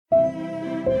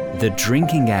The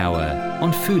Drinking Hour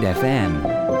on Food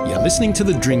FM. You're listening to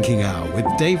The Drinking Hour with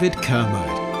David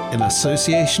Kermode in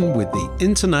association with the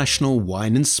International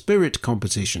Wine and Spirit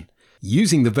Competition,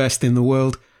 using the best in the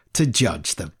world to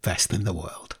judge the best in the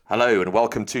world. Hello and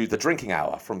welcome to The Drinking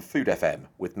Hour from Food FM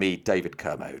with me, David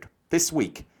Kermode. This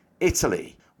week,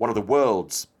 Italy, one of the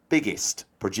world's biggest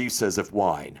producers of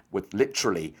wine, with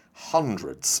literally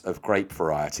hundreds of grape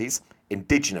varieties,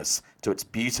 indigenous to its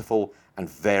beautiful and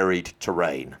varied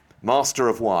terrain. Master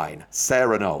of Wine,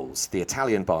 Sarah Knowles, the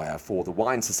Italian buyer for the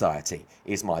Wine Society,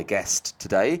 is my guest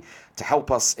today to help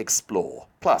us explore.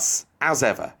 Plus, as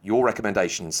ever, your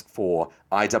recommendations for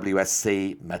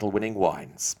IWSC medal-winning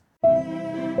wines.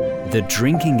 The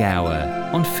Drinking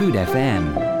Hour on Food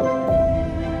FM.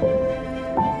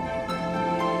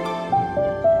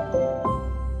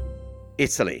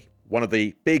 Italy, one of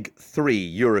the big three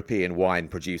European wine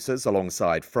producers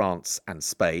alongside France and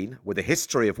Spain, with a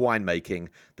history of winemaking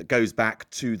that goes back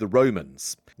to the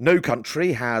Romans. No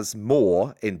country has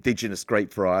more indigenous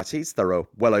grape varieties. There are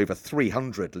well over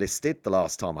 300 listed the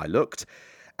last time I looked.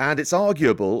 And it's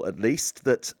arguable, at least,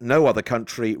 that no other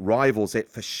country rivals it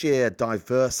for sheer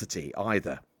diversity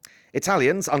either.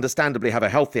 Italians understandably have a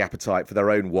healthy appetite for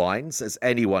their own wines, as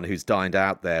anyone who's dined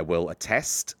out there will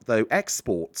attest, though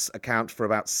exports account for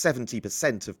about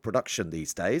 70% of production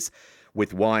these days,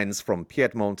 with wines from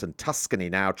Piedmont and Tuscany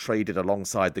now traded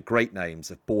alongside the great names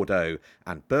of Bordeaux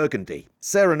and Burgundy.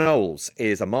 Sarah Knowles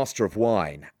is a master of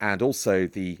wine and also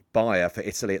the buyer for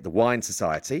Italy at the Wine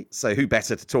Society, so who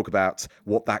better to talk about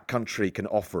what that country can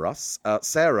offer us?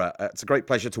 Sarah, it's a great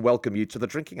pleasure to welcome you to The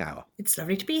Drinking Hour. It's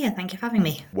lovely to be here. Thank you for having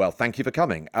me. Well, thank you for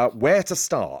coming. Where to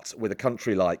start with a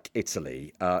country like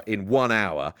Italy in 1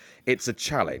 hour? It's a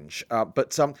challenge,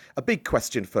 but a big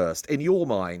question first. In your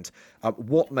mind,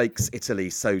 what makes Italy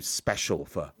so special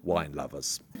for wine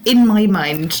lovers? In my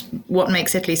mind, what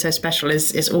makes Italy so special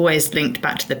is always linked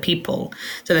back to the people.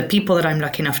 So the people that I'm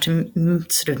lucky enough to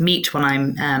sort of meet when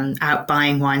I'm out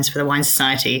buying wines for the Wine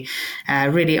Society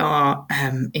really are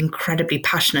incredibly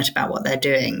passionate about what they're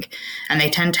doing, and they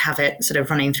tend to have it sort of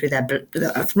running through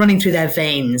their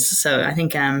veins. So I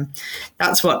think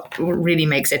that's what really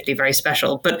makes Italy very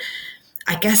special. But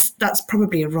I guess that's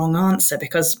probably a wrong answer,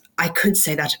 because I could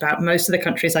say that about most of the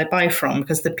countries I buy from,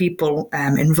 because the people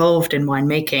involved in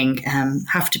winemaking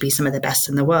have to be some of the best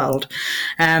in the world.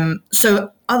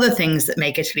 So other things that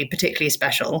make Italy particularly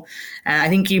special, I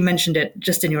think you mentioned it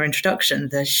just in your introduction,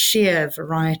 the sheer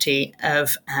variety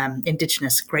of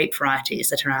indigenous grape varieties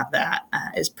that are out there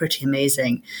is pretty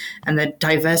amazing. And the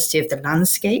diversity of the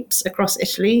landscapes across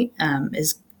Italy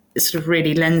is sort of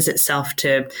really lends itself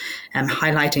to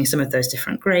highlighting some of those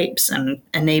different grapes and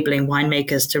enabling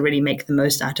winemakers to really make the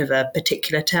most out of a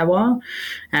particular terroir.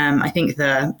 I think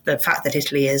the fact that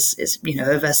Italy is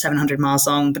over 700 miles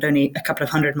long, but only a couple of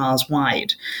 100 miles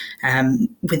wide,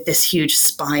 with this huge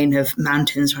spine of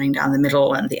mountains running down the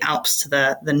middle and the Alps to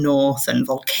the north and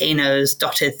volcanoes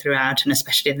dotted throughout, and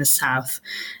especially in the south,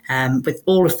 with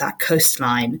all of that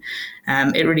coastline,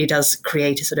 it really does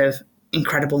create a sort of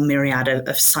incredible myriad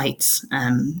of sites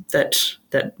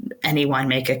that any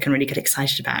winemaker can really get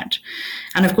excited about.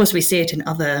 And of course, we see it in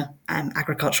other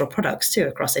agricultural products too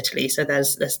across Italy. So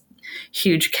there's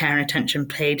huge care and attention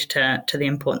paid to the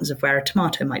importance of where a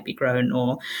tomato might be grown,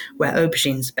 or where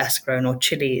aubergines are best grown, or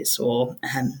chilies, or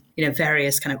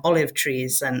various kind of olive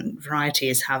trees and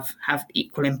varieties have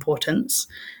equal importance.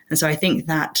 And so I think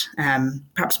that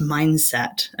perhaps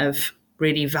mindset of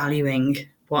really valuing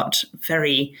what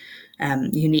very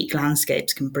unique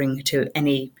landscapes can bring to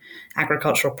any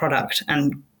agricultural product,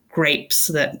 and grapes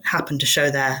that happen to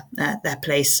show their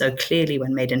place so clearly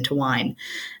when made into wine,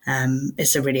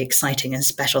 is a really exciting and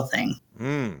special thing.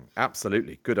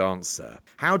 Absolutely. Good answer.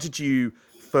 How did you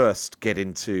first get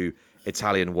into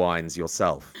Italian wines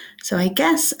yourself? So I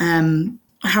guess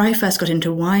how I first got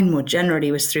into wine more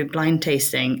generally was through blind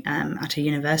tasting at a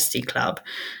university club.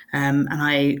 And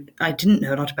I didn't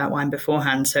know a lot about wine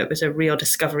beforehand, so it was a real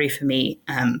discovery for me.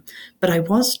 But I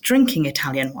was drinking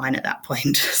Italian wine at that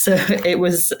point. So it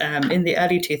was in the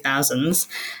early 2000s,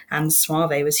 and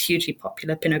Soave was hugely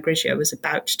popular. Pinot Grigio was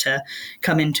about to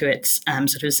come into its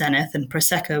sort of zenith, and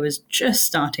Prosecco was just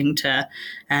starting to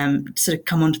sort of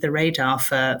come onto the radar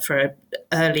for an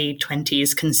early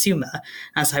 20s consumer,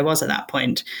 as I was at that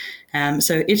point.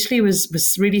 So Italy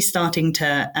was really starting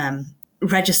to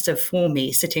register for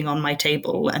me, sitting on my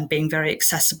table and being very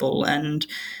accessible, and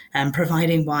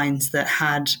providing wines that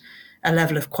had a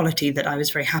level of quality that I was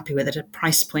very happy with at a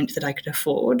price point that I could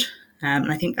afford.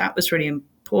 And I think that was really important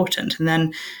important. And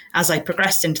then as I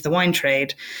progressed into the wine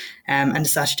trade and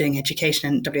started doing education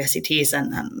and WSETs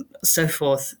and so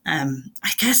forth,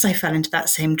 I guess I fell into that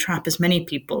same trap as many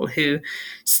people who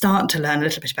start to learn a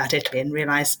little bit about Italy and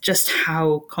realize just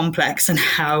how complex and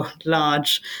how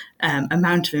large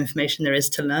amount of information there is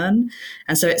to learn.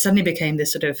 And so it suddenly became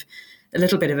this sort of a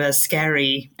little bit of a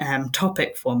scary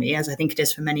topic for me, as I think it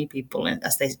is for many people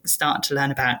as they start to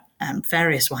learn about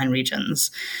various wine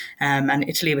regions. And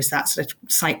Italy was that sort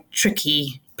of slight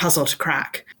tricky puzzle to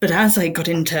crack. But as I got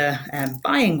into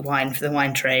buying wine for the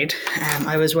wine trade,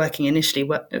 I was working initially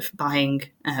buying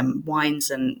wines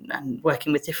and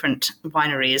working with different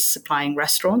wineries, supplying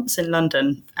restaurants in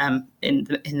London in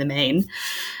the main.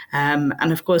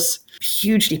 And of course,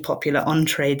 hugely popular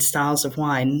on-trade styles of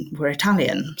wine were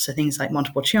Italian. So things like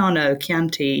Montepulciano,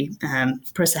 Chianti,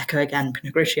 Prosecco again,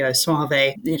 Pinot Grigio,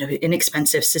 Soave,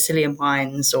 inexpensive Sicilian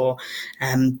wines or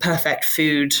perfect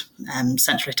food,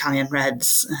 Central Italian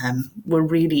reds were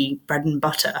really bread and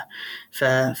butter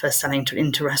for selling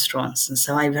into restaurants. And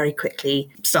so I very quickly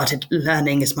started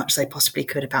learning as much as I possibly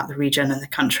could about the region and the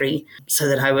country so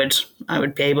that I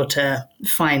would be able to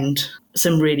find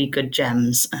some really good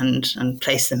gems and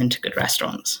place them into good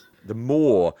restaurants. The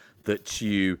more that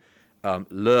you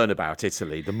learn about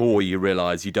Italy, the more you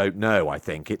realise you don't know. I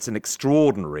think it's an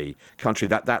extraordinary country.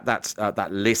 That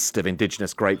list of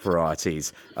indigenous grape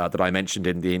varieties that I mentioned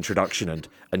in the introduction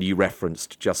and you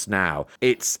referenced just now.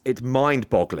 It's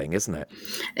mind-boggling, isn't it?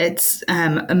 It's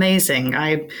amazing.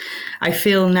 I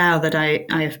feel now that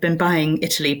I've been buying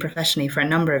Italy professionally for a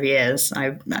number of years.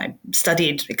 I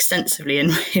studied extensively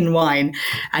in wine,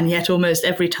 and yet almost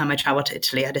every time I travel to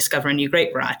Italy, I discover a new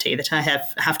grape variety that I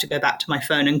have to go back to my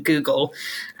phone and Google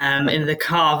in the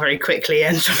car very quickly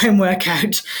and try and work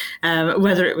out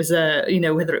whether it was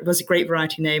a grape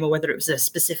variety name or whether it was a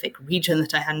specific region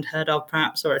that I hadn't heard of,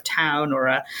 perhaps, or a town,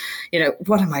 or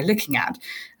what am I looking at?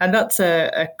 And that's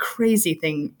a crazy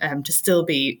thing to still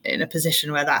be in a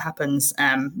position where that happens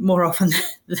more often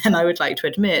than I would like to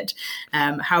admit.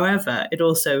 However, it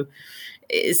also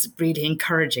is really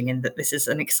encouraging in that this is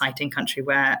an exciting country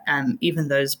where even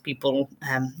those people,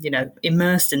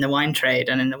 immersed in the wine trade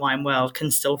and in the wine world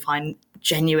can still find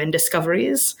genuine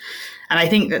discoveries. And I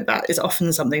think that is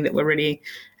often something that we're really,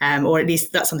 or at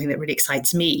least that's something that really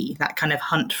excites me, that kind of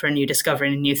hunt for a new discovery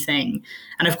and a new thing.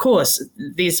 And of course,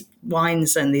 these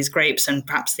wines and these grapes and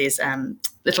perhaps these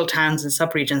little towns and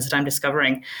subregions that I'm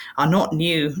discovering are not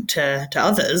new to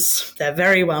others. They're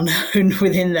very well known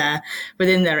within their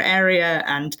area,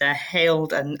 and they're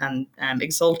hailed and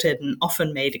exalted and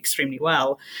often made extremely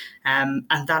well. And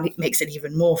that makes it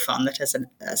even more fun that as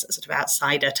a sort of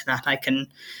outsider to that, I can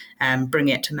bring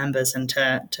it to members and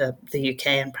to the UK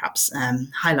and perhaps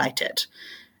highlight it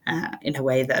in a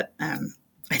way that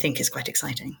I think is quite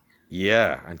exciting.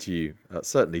 Yeah, and you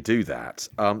certainly do that.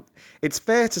 It's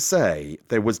fair to say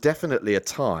there was definitely a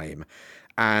time,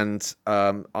 and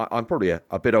I'm probably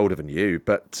a bit older than you,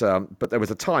 but there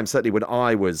was a time, certainly when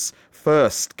I was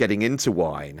first getting into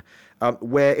wine,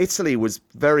 where Italy was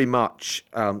very much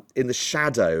in the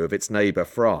shadow of its neighbour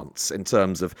France in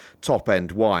terms of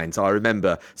top-end wines. I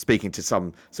remember speaking to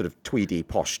some sort of tweedy,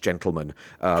 posh gentleman,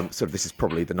 this is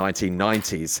probably the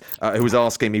 1990s, who was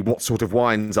asking me what sort of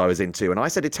wines I was into, and I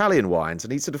said Italian wines,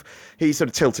 and he sort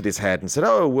of tilted his head and said,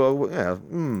 "Oh, well,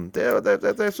 yeah,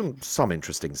 there's some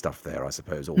interesting stuff there, I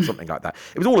suppose," or something like that.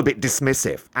 It was all a bit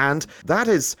dismissive, and that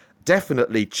is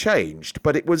definitely changed,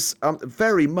 but it was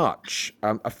very much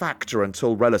a factor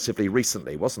until relatively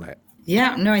recently, wasn't it?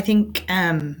 Yeah, no, I think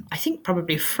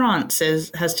probably France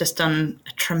has just done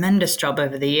a tremendous job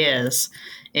over the years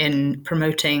in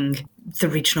promoting the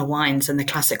regional wines and the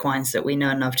classic wines that we know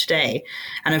and love today.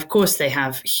 And of course, they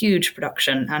have huge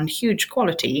production and huge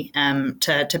quality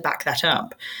to back that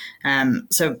up.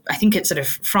 So I think it's sort of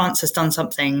France has done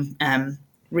something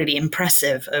really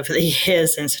impressive over the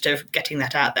years in sort of getting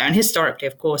that out there. And historically,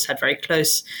 of course, had very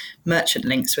close merchant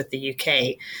links with the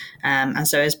UK. And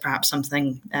so is perhaps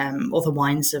something, or the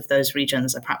wines of those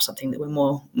regions are perhaps something that we're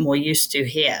more used to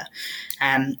here.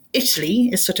 Italy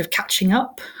is sort of catching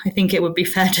up, I think it would be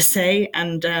fair to say.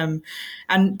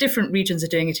 And different regions are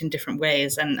doing it in different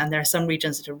ways. And there are some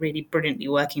regions that are really brilliantly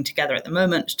working together at the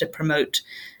moment to promote,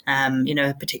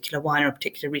 a particular wine or a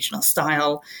particular regional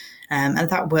style. And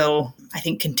that will, I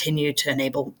think, continue to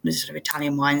enable sort of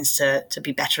Italian wines to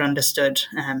be better understood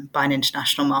by an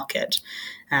international market.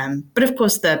 But of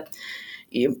course,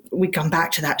 we come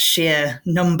back to that sheer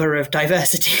number of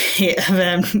diversity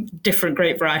of different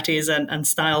grape varieties and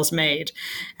styles made.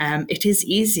 It is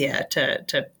easier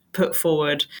to put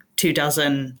forward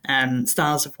 24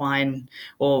 styles of wine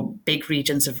or big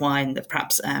regions of wine that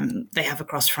perhaps they have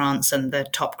across France, and the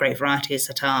top grape varieties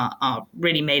that are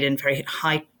really made in very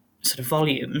high sort of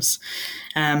volumes.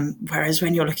 Whereas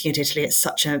when you're looking at Italy, it's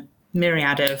such a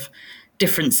myriad of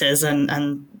differences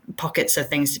and pockets of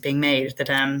things being made that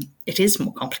it is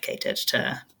more complicated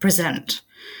to present.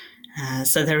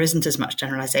 So there isn't as much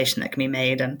generalization that can be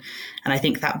made. And I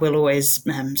think that will always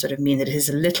sort of mean that it is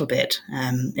a little bit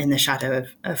in the shadow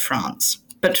of France.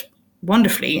 But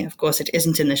wonderfully, of course, it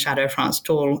isn't in the shadow of France at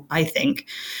all, I think,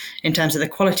 in terms of the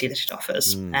quality that it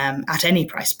offers at any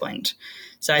price point.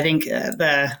 So I think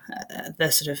the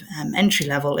sort of entry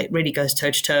level, it really goes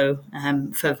toe-to-toe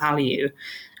for value.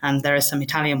 And there are some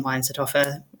Italian wines that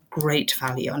offer great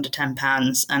value under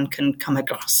 £10 and can come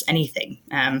across anything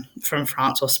from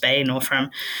France or Spain or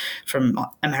from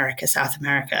America, South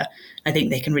America. I think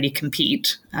they can really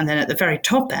compete. And then at the very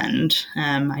top end,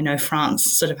 I know France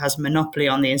sort of has a monopoly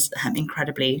on these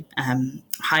incredibly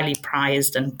highly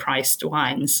prized and priced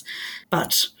wines.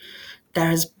 But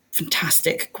there is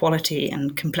fantastic quality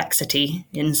and complexity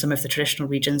in some of the traditional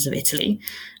regions of Italy,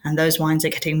 and those wines are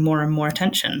getting more and more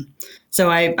attention. So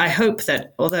I hope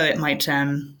that although it might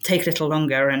take a little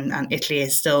longer and Italy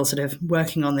is still sort of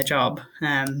working on the job,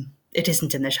 it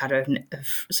isn't in the shadow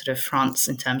of sort of France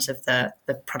in terms of the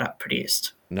product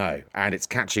produced. No, and it's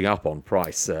catching up on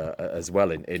price as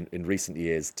well in recent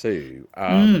years too.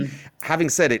 Having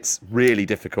said it's really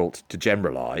difficult to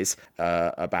generalise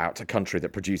about a country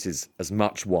that produces as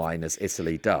much wine as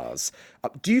Italy does,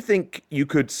 do you think you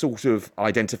could sort of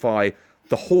identify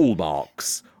the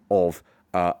hallmarks of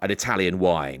an Italian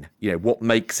wine? You know, what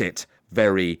makes it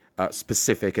very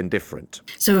specific and different?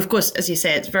 So, of course, as you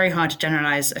say, it's very hard to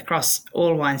generalise across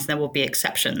all wines. There will be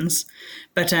exceptions.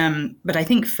 But I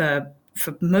think for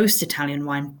most Italian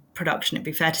wine production, it'd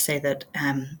be fair to say that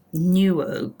new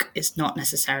oak is not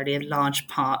necessarily a large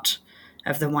part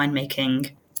of the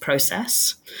winemaking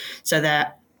process. So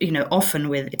that, often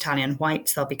with Italian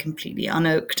whites, they'll be completely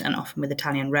unoaked, and often with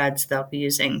Italian reds, they'll be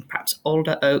using perhaps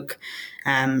older oak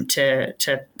to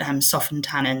soften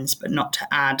tannins, but not to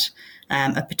add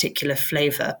a particular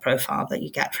flavour profile that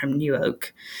you get from new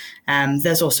oak.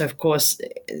 There's also, of course,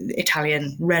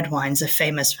 Italian red wines are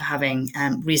famous for having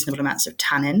reasonable amounts of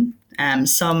tannin,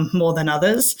 some more than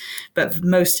others, but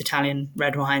most Italian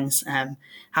red wines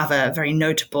have a very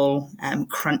notable,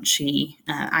 crunchy,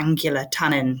 angular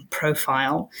tannin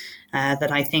profile that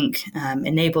I think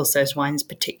enables those wines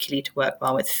particularly to work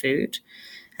well with food.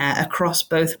 Across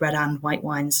both red and white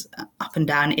wines up and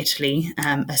down Italy,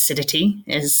 acidity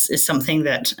is something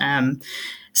that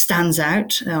stands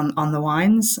out on the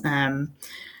wines.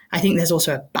 I think there's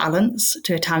also a balance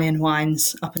to Italian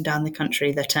wines up and down the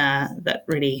country that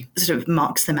really sort of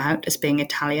marks them out as being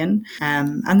Italian.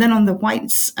 And then on the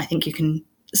whites, I think you can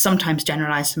sometimes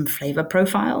generalize some flavor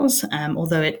profiles,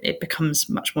 although it becomes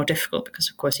much more difficult because,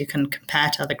 of course, you can compare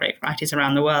to other grape varieties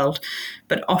around the world.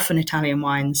 But often Italian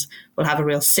wines will have a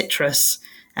real citrus,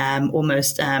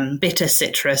 almost bitter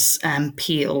citrus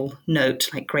peel note,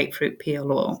 like grapefruit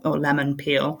peel or lemon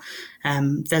peel.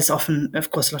 There's often,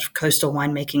 of course, a lot of coastal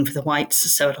winemaking for the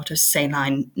whites, so a lot of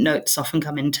saline notes often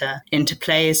come into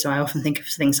play. So I often think of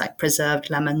things like preserved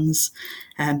lemons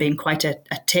being quite a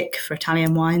tick for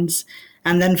Italian wines.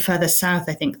 And then further south,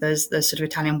 I think those sort of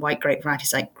Italian white grape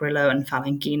varieties like Grillo and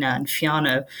Falanghina and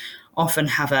Fiano often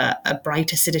have a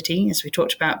bright acidity, as we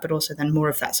talked about, but also then more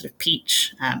of that sort of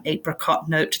peach, apricot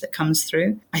note that comes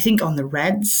through. I think on the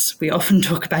reds, we often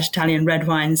talk about Italian red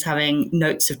wines having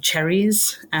notes of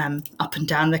cherries up and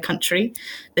down the country.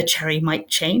 The cherry might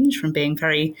change from being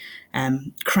very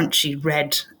crunchy,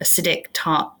 red, acidic,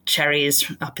 tart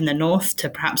cherries up in the north to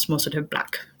perhaps more sort of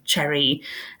black cherry,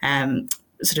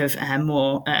 sort of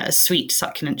more sweet,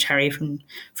 succulent cherry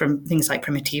from things like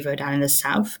Primitivo down in the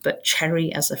south. But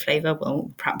cherry as a flavour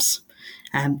will perhaps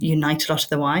unite a lot of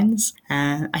the wines.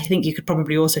 I think you could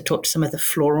probably also talk to some of the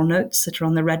floral notes that are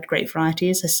on the red grape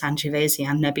varieties, as Sangiovese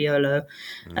and Nebbiolo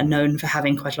are known for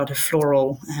having quite a lot of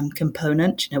floral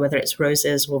component, whether it's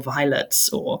roses or violets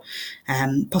or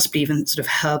possibly even sort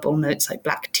of herbal notes like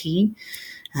black tea.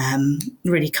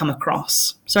 Really come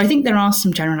across. So I think there are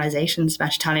some generalizations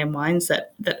about Italian wines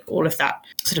that all of that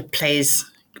sort of plays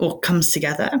or comes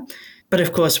together. But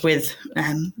of course, with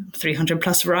 300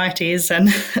 plus varieties and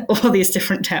all these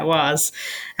different terroirs,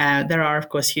 there are, of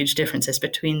course, huge differences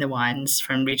between the wines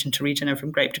from region to region and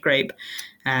from grape to grape.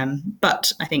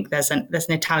 But I think there's an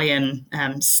Italian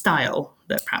style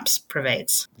that perhaps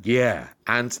pervades. Yeah,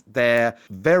 and they're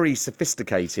very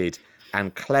sophisticated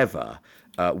and clever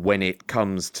when it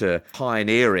comes to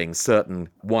pioneering certain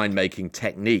winemaking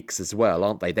techniques as well,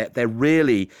 aren't they? They're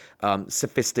really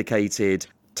sophisticated,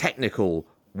 technical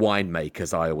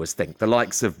winemakers, I always think. The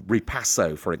likes of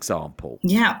Ripasso, for example.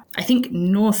 Yeah, I think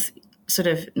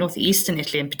northeastern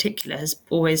Italy in particular has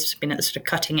always been at the sort of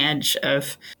cutting edge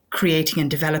of creating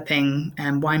and developing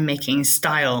winemaking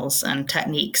styles and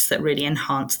techniques that really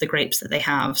enhance the grapes that they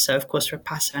have. So, of course,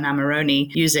 Ripasso and Amarone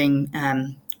using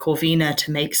Corvina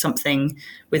to make something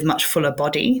with much fuller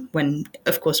body, when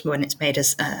it's made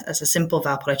as a simple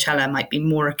Valpolicella, might be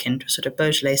more akin to a sort of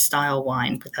Beaujolais style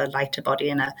wine with a lighter body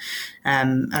and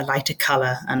a lighter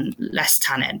colour and less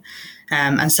tannin.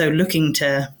 And so looking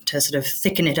to sort of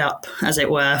thicken it up, as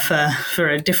it were, for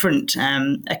a different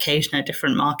occasion, a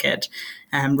different market.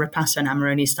 Ripasso and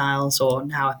Amarone styles, or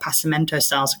now Appassimento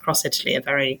styles across Italy, are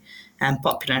very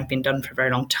popular and have been done for a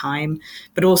very long time.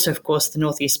 But also, of course, the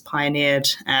Northeast pioneered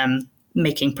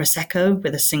making Prosecco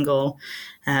with a single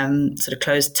sort of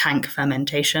closed tank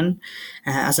fermentation,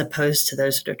 as opposed to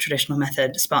those sort of traditional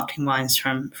method sparkling wines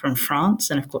from France.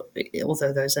 And of course,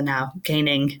 although those are now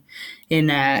gaining in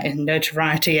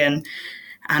notoriety and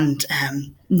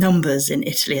numbers in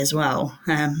Italy as well.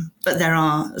 But there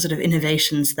are sort of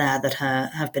innovations there that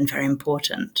have been very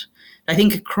important. I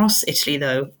think across Italy,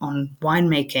 though, on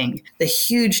winemaking, the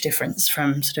huge difference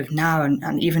from sort of now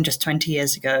and even just 20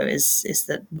 years ago is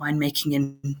that winemaking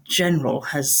in general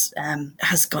has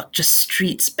got just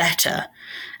streets better.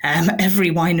 Every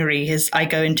winery I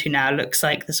go into now looks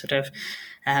like the sort of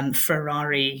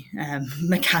Ferrari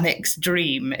mechanic's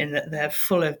dream, in that they're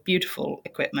full of beautiful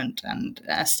equipment and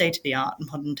state-of-the-art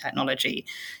modern technology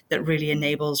that really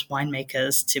enables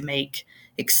winemakers to make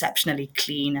exceptionally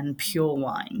clean and pure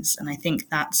wines. And I think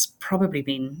that's probably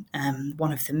been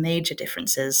one of the major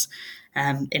differences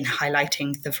in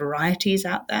highlighting the varieties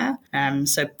out there.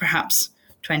 So perhaps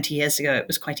 20 years ago, it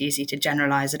was quite easy to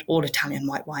generalize that all Italian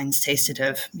white wines tasted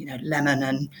of, lemon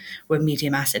and were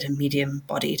medium acid and medium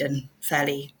bodied and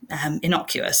fairly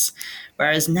innocuous.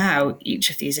 Whereas now,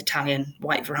 each of these Italian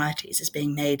white varieties is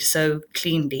being made so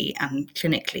cleanly and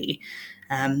clinically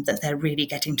that they're really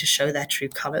getting to show their true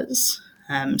colors.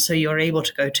 So you're able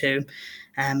to go to,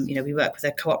 we work with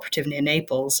a cooperative near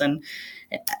Naples, and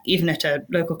even at a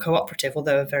local cooperative,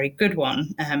 although a very good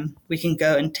one, we can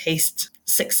go and taste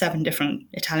 6-7 different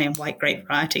Italian white grape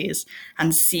varieties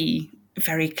and see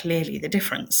very clearly the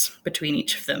difference between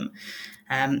each of them.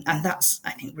 And that's,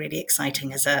 I think, really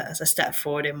exciting as a step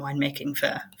forward in winemaking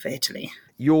for Italy.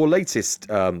 Your latest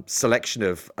selection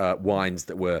of wines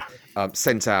that were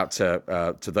sent out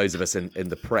to those of us in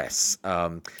the press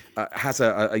has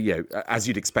as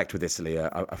you'd expect with Italy,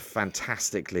 a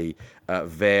fantastically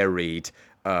varied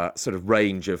sort of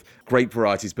range of grape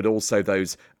varieties, but also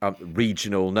those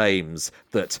regional names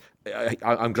that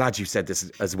I'm glad you said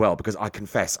this as well, because I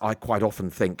confess I quite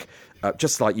often think,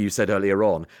 just like you said earlier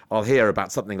on, I'll hear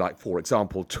about something like, for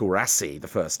example, Turassi the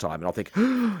first time, and I'll think,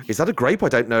 is that a grape I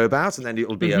don't know about? And then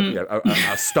it'll be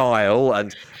a style,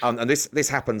 and this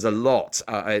happens a lot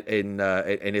in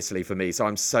Italy for me. So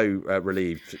I'm so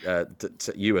relieved that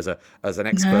you, as an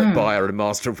expert buyer and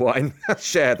master of wine,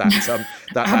 share that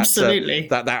absolutely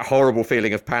that horrible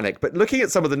feeling of panic. But looking at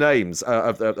some of the names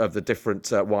of the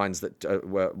different wines that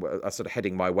are sort of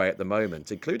heading my way at the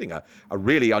moment, including a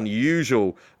really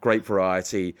unusual grape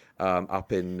variety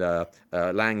up in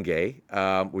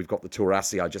Langhe. We've got the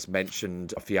Turassi I just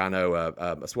mentioned, Fiano,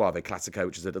 a Soave Classico,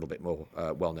 which is a little bit more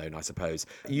well-known, I suppose.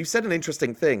 You said an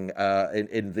interesting thing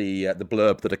in the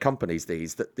blurb that accompanies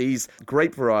that these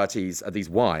grape varieties, these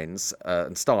wines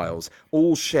and styles,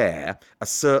 all share a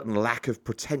certain lack of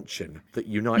pretension that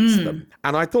unites them.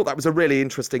 And I thought that was a really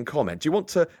interesting comment. Do you want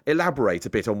to elaborate a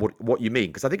bit on what you mean?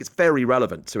 Because I think it's very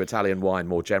relevant to Italian wine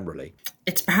more generally.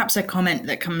 It's perhaps a comment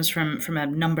that comes from a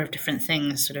number of different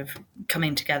things sort of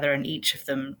coming together, and each of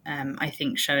them, I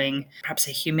think, showing perhaps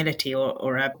a humility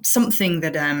or something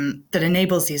that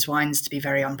enables these wines to be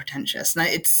very unpretentious. Now,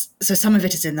 so some of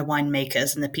it is in the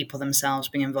winemakers and the people themselves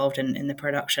being involved in the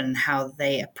production and how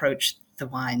they approach the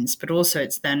wines, but also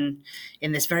it's then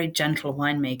in this very gentle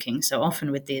winemaking. So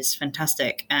often with these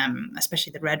fantastic,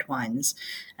 especially the red wines,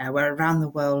 where around the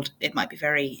world it might be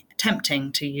very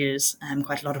tempting to use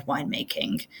quite a lot of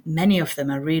winemaking. Many of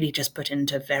them are really just put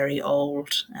into very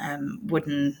old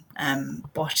wooden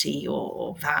botti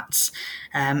or vats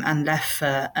and left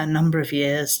for a number of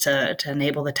years to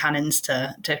enable the tannins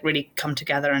to really come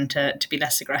together and to be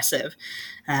less aggressive,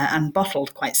 and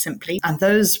bottled quite simply. And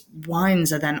those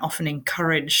wines are then often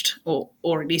encouraged,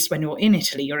 or at least when you're in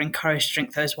Italy, you're encouraged to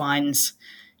drink those wines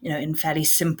in fairly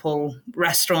simple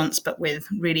restaurants, but with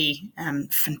really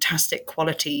fantastic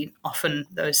quality, often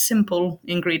those simple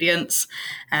ingredients,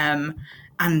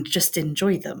 and just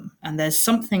enjoy them. And there's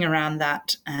something around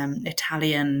that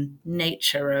Italian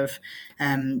nature of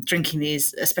drinking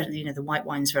these, especially, the white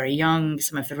wines very young,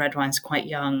 some of the red wines quite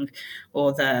young,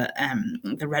 or the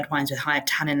red wines with higher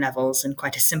tannin levels and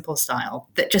quite a simple style,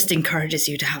 that just encourages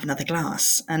you to have another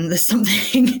glass. And there's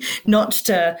something not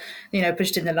to, put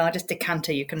it in the largest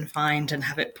decanter you can find and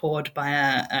have it poured by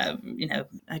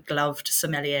a gloved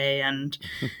sommelier, and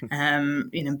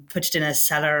put it in a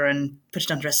cellar and put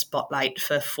it under a spotlight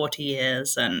for 40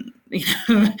 years and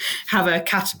have a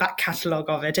back catalogue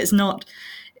of it. It's not,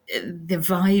 the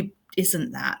vibe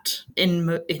isn't that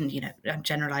in I'm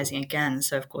generalizing again,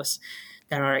 so of course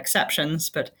there are exceptions,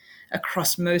 but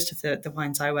across most of the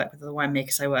wines I work with, the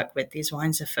winemakers I work with, these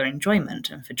wines are for enjoyment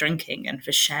and for drinking and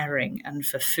for sharing and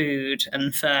for food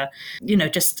and for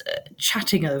just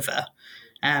chatting over.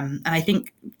 And I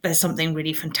think there's something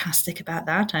really fantastic about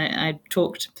that. I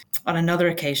talked on another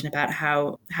occasion about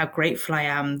how grateful I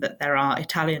am that there are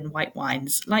Italian white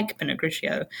wines like Pinot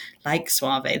Grigio, like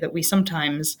Soave, that we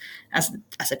sometimes, as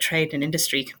a trade and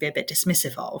industry, can be a bit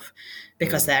dismissive of,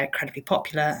 because they're incredibly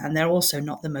popular and they're also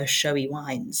not the most showy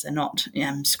wines. They're not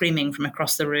screaming from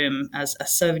across the room as a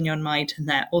Sauvignon might, and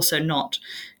they're also not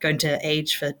going to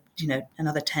age for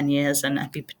another 10 years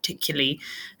and be particularly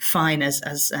fine as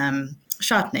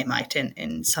Chardonnay might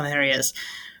in some areas,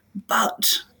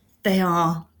 but they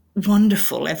are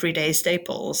wonderful everyday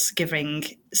staples, giving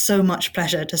so much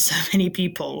pleasure to so many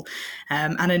people,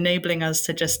 and enabling us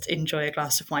to just enjoy a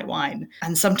glass of white wine.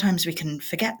 And sometimes we can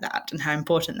forget that and how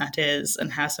important that is,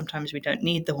 and how sometimes we don't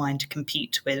need the wine to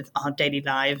compete with our daily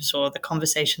lives or the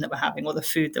conversation that we're having or the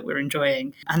food that we're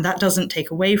enjoying. And that doesn't take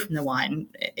away from the wine,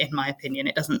 in my opinion.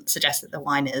 It doesn't suggest that the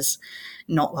wine is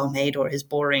not well made or is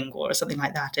boring or something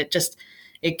like that.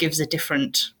 It gives a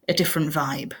different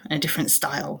vibe, a different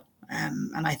style.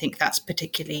 And I think that's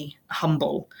particularly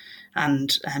humble and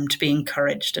to be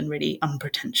encouraged and really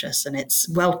unpretentious, and it's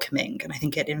welcoming. And I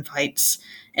think it invites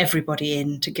everybody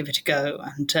in to give it a go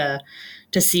and to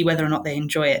see whether or not they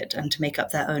enjoy it and to make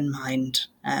up their own mind,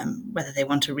 whether they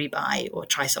want to rebuy or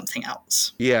try something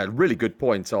else. Yeah, really good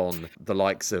point on the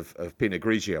likes of Pinot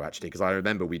Grigio, actually, because I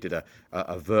remember we did a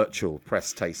virtual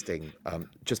press tasting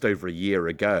just over a year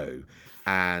ago.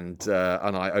 And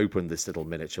I opened this little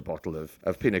miniature bottle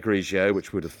of Pinot Grigio,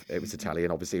 which it was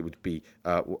Italian. Obviously, it would be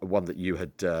one that you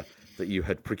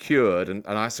had procured, and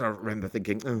I sort of remember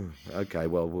thinking, oh, okay,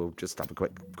 well, we'll just have a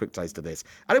quick taste of this,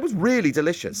 and it was really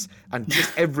delicious, and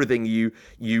just everything you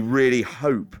really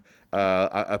hope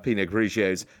a Pinot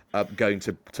Grigio's going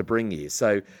to bring you.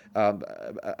 So,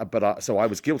 so I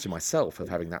was guilty myself of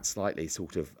having that slightly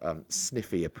sort of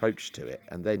sniffy approach to it,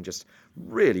 and then just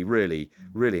really, really,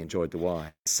 really enjoyed the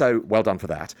wine. So well done for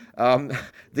that.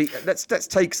 Let's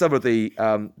take some of the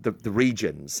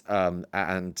regions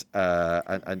and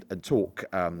talk.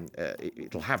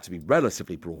 It'll have to be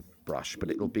relatively broad brush, but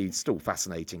it'll be still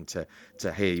fascinating to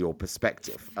hear your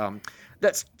perspective.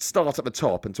 Let's start at the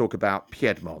top and talk about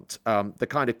Piedmont, the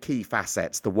kind of key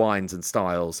facets, the wines and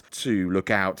styles to look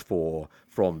out for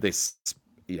from this,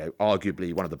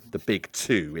 arguably one of the big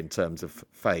two in terms of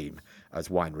fame as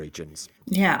wine regions.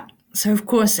 Yeah. So, of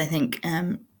course, I think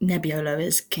Nebbiolo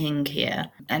is king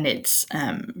here, and it's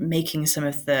making some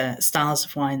of the styles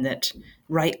of wine that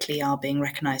rightly are being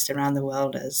recognised around the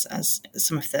world as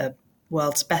some of the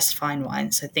world's best fine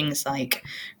wines. So things like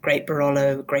Great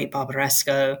Barolo, Great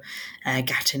Barbaresco,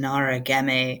 Gattinara,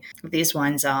 Gamay. These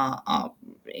wines are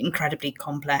incredibly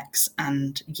complex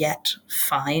and yet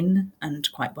fine and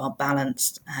quite well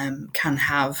balanced, can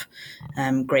have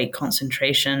great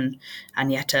concentration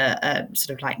and yet a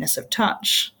sort of lightness of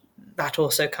touch. That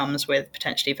also comes with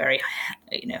potentially very,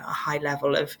 a high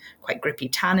level of quite grippy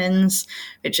tannins,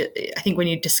 which I think when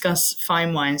you discuss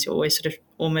fine wines, you're always sort of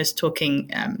almost talking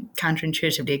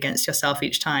counterintuitively against yourself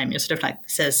each time. You're sort of like,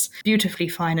 this is beautifully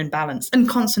fine and balanced and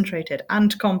concentrated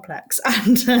and complex,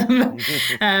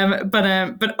 and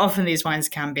but often these wines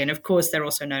can be, and of course they're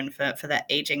also known for their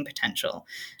aging potential,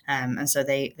 and so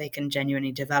they can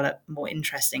genuinely develop more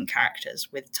interesting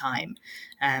characters with time,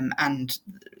 and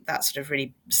that sort of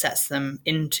really sets them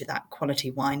into that quality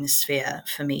wine sphere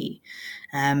for me.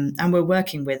 And we're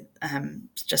working with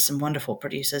just some wonderful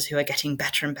producers who are getting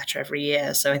better and better every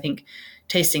year. So I think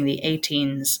tasting the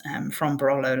 18s from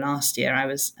Barolo last year, I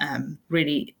was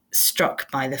really struck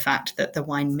by the fact that the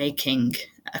winemaking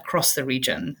across the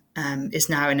region is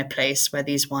now in a place where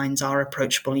these wines are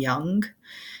approachable young,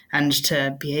 and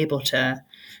to be able to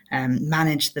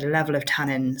manage the level of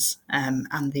tannins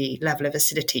and the level of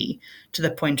acidity to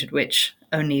the point at which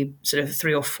only sort of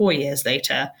 3 or 4 years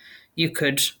later you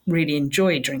could really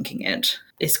enjoy drinking it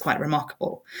is quite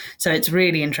remarkable. So it's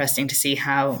really interesting to see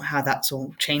how that's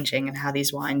all changing and how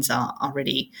these wines are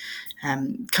really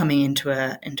coming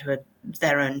into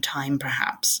their own time,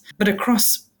 perhaps. But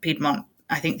across Piedmont,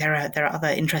 I think there are other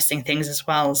interesting things as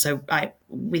well. So I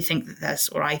think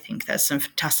there's some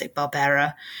fantastic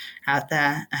Barbera out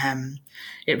there.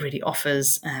 It really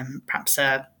offers perhaps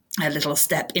a little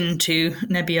step into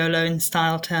Nebbiolo in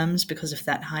style terms because of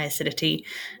that high acidity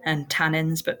and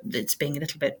tannins, but it's being a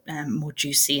little bit more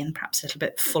juicy and perhaps a little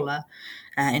bit fuller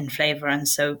in flavour. And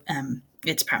so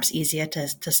it's perhaps easier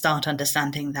to start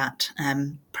understanding that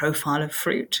profile of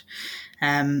fruit.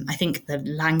 I think the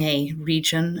Langhe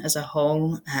region as a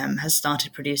whole has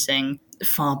started producing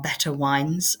far better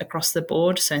wines across the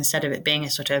board. So instead of it being a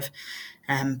sort of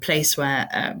place where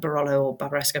Barolo or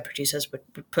Barbaresco producers would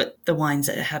put the wines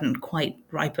that hadn't quite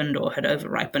ripened or had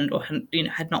over-ripened or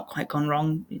had not quite gone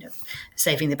wrong,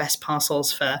 saving the best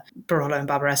parcels for Barolo and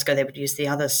Barbaresco, they would use the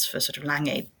others for sort of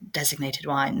Langhe designated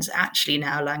wines. Actually,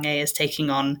 now Langhe is taking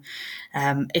on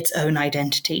its own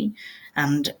identity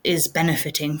and is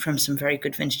benefiting from some very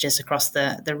good vintages across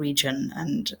the region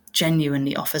and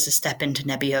genuinely offers a step into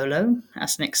Nebbiolo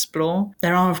as an explore.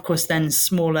 There are, of course, then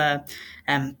smaller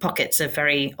pockets of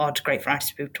very odd grape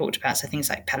varieties we've talked about, so things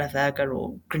like Pella Verga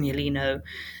or Grignolino,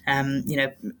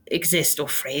 exist, or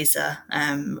Fraser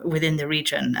within the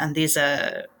region, and these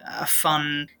are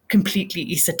fun, completely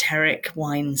esoteric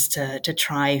wines to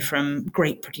try from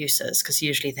great producers, because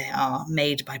usually they are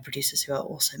made by producers who are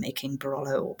also making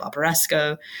Barolo or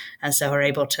Barbaresco, and so are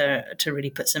able to really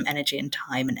put some energy and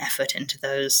time and effort into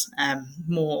those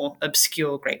more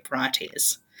obscure grape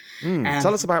varieties.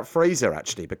 Tell us about Fraser,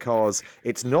 actually, because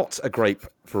it's not a grape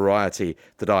variety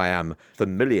that I am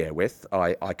familiar with,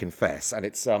 I confess, and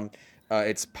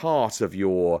it's part of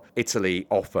your Italy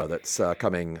offer that's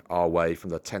coming our way from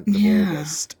the 10th of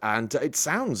August. And it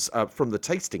sounds, from the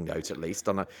tasting note at least,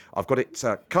 and I've got it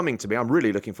coming to me, I'm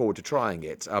really looking forward to trying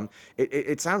it.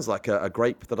 It sounds like a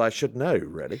grape that I should know,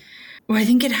 really. Well, I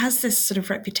think it has this sort of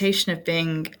reputation of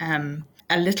being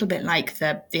a little bit like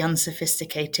the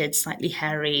unsophisticated, slightly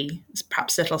hairy,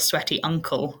 perhaps a little sweaty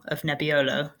uncle of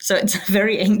Nebbiolo. So it's a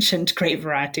very ancient grape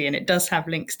variety, and it does have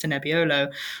links to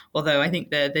Nebbiolo, although I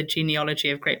think the genealogy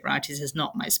of grape varieties is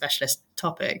not my specialist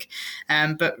topic.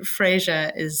 But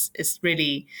Fraser is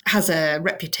really has a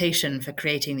reputation for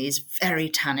creating these very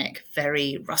tannic,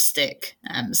 very rustic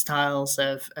styles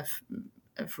of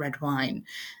red wine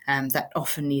that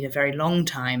often need a very long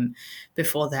time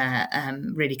before they're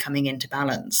really coming into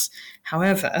balance.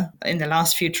 However, in the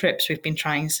last few trips, we've been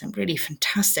trying some really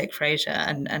fantastic Fraser,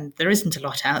 and there isn't a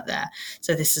lot out there.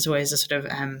 So this is always a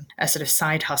sort of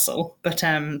side hustle. But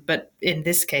in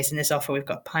this case, in this offer, we've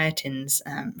got Pietin's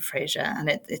Fraser, and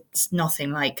it's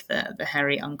nothing like the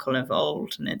hairy uncle of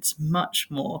old, and it's much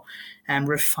more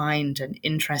refined and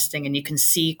interesting. And you can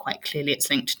see quite clearly it's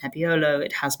linked to Nebbiolo.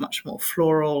 It has much more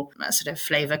floral sort of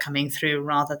flavour coming through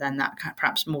rather than that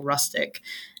perhaps more rustic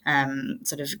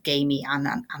sort of gamey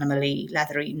and animally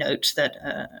leathery note that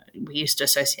we used to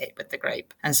associate with the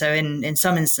grape. And so in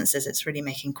some instances, it's really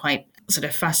making quite sort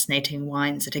of fascinating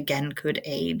wines that again could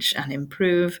age and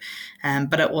improve,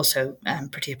 but are also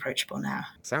pretty approachable now.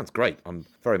 Sounds great. I'm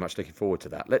very much looking forward to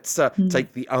that. Let's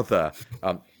take the other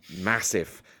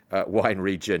massive wine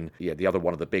region, the other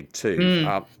one of the big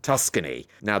two, Tuscany.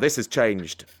 Now, this has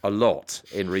changed a lot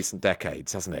in recent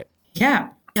decades, hasn't it? Yeah.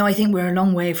 No, I think we're a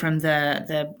long way from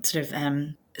the sort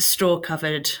of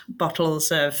straw-covered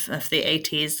bottles of the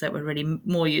 80s that were really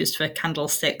more used for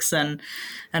candlesticks and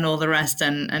all the rest.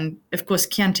 And of course,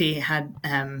 Chianti had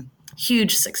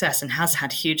huge success and has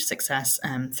had huge success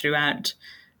throughout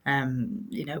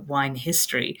wine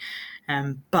history.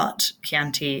 But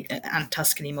Chianti and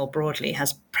Tuscany more broadly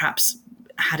has perhaps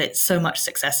had it so much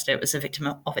success that it was a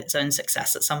victim of its own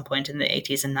success at some point in the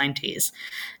 80s and 90s.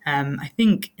 I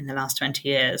think in the last 20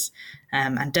 years,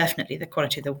 and definitely the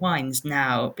quality of the wines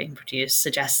now being produced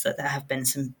suggests that there have been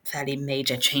some fairly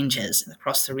major changes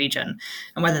across the region.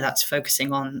 And whether that's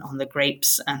focusing on the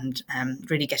grapes and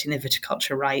really getting the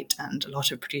viticulture right, and a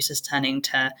lot of producers turning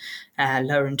to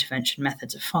lower intervention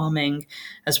methods of farming,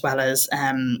 as well as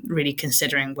really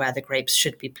considering where the grapes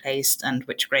should be placed and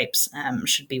which grapes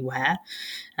should be where.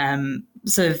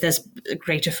 So if there's a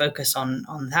greater focus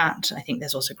on that, I think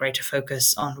there's also greater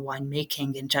focus on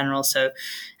winemaking in general. So,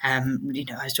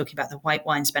 I was talking about the white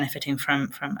wines benefiting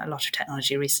from a lot of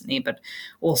technology recently, but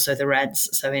also the reds.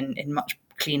 So in much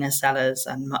cleaner cellars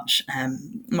and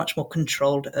much more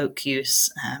controlled oak use,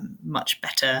 much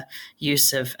better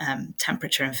use of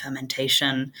temperature and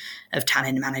fermentation, of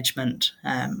tannin management.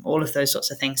 All of those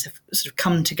sorts of things have sort of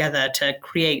come together to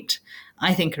create,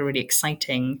 I think, a really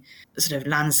exciting sort of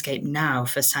landscape now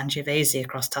for Sangiovese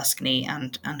across Tuscany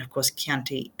and of course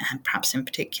Chianti, perhaps in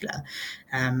particular.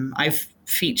 I've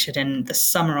featured in the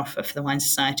summer offer for the Wine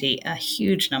Society a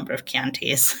huge number of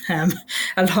Chiantis,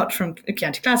 a lot from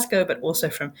Chianti Classico, but also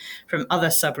from other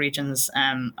sub-regions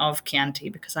of Chianti,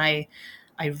 because I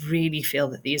really feel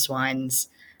that these wines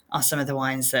are some of the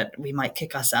wines that we might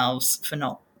kick ourselves for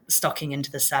not stocking into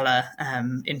the cellar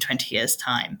in 20 years'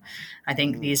 time. I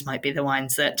think these might be the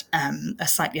wines that are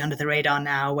slightly under the radar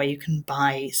now, where you can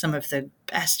buy some of the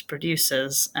best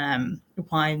producers'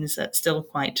 wines at still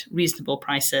quite reasonable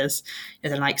prices,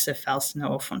 the likes of Felsino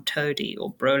or Fontodi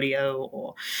or Brolio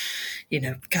or,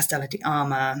 Castello di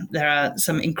Arma. There are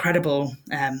some incredible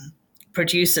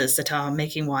producers that are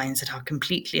making wines that are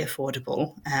completely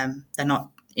affordable. They're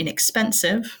not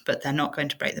inexpensive, but they're not going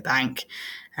to break the bank,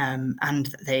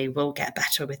 and they will get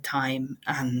better with time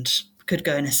and could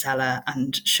go in a cellar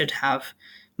and should have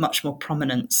much more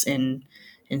prominence in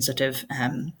sort of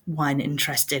wine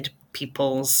interested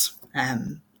people's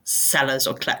cellars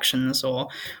or collections or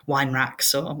wine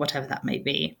racks or whatever that may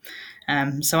be.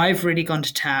 So I've really gone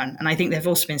to town, and I think there have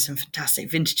also been some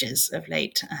fantastic vintages of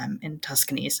late in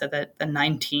Tuscany. So the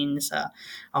 19s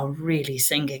are really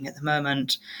singing at the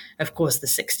moment. Of course, the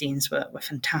 16s were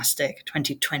fantastic.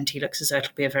 2020 looks as though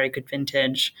it'll be a very good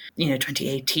vintage.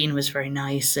 2018 was very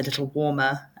nice, a little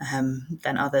warmer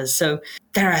than others. So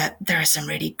there are some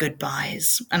really good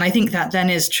buys, and I think that then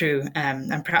is true,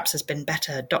 and perhaps has been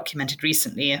better documented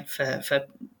recently for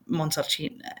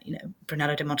Montalcino,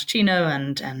 Brunello di Montalcino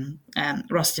and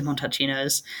Rosso di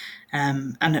Montalcino's.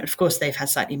 And of course, they've had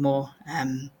slightly more,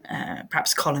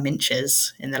 perhaps column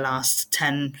inches in the last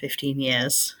 10, 15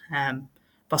 years,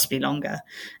 possibly longer.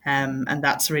 And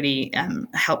that's really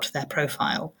helped their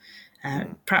profile,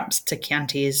 perhaps to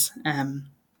Chianti's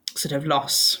sort of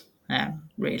loss,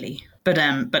 really.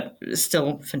 But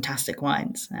still fantastic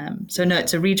wines. So no,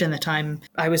 it's a region that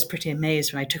I was pretty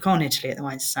amazed when I took on Italy at the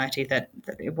Wine Society that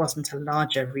it wasn't a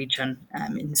larger region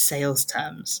in sales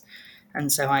terms.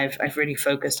 And so I've really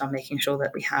focused on making sure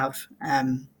that we have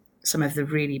some of the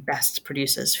really best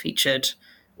producers featured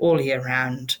all year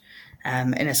round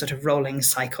in a sort of rolling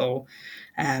cycle,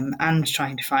 and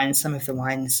trying to find some of the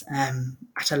wines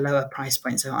at a lower price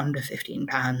point, so under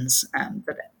 £15,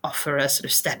 that offer a sort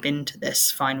of step into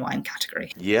this fine wine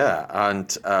category. Yeah, and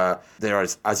there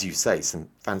is, as you say, some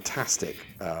fantastic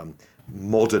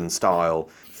modern style,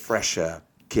 fresher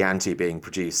Chianti being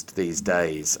produced these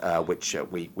days, which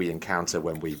we encounter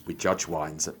when we judge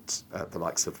wines at the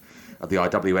likes of the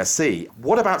IWSC.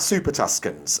 What about Super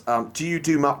Tuscans? Do you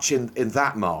do much in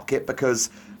that market? Because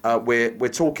we're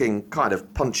talking kind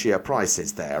of punchier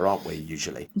prices there, aren't we,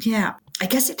 usually? Yeah, I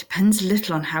guess it depends a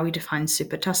little on how we define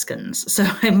Super Tuscans. So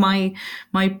my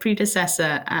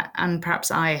predecessor and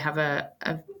perhaps I have a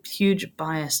huge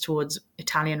bias towards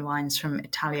Italian wines from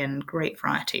Italian grape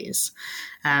varieties.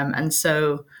 And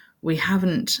so we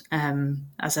haven't,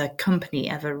 as a company,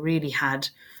 ever really had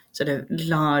sort of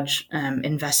large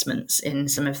investments in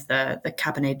some of the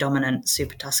Cabernet dominant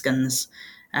Super Tuscans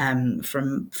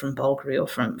from Bulgari or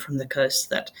from the coast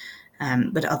that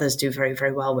others do very,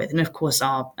 very well with. And of course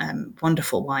are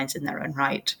wonderful wines in their own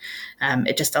right.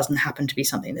 It just doesn't happen to be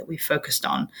something that we've focused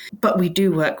on. But we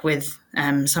do work with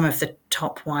some of the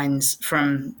top wines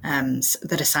from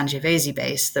that are Sangiovese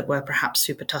based that were perhaps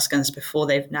Super Tuscans before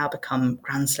they've now become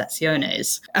Gran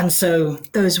Seleziones. And so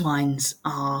those wines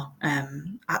are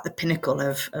at the pinnacle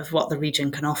of what the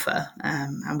region can offer.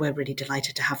 And we're really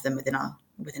delighted to have them within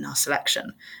our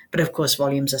selection. But of course,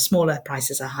 volumes are smaller,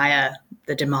 prices are higher,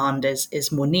 the demand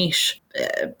is more niche,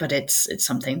 but it's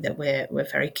something that we're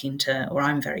very keen to, or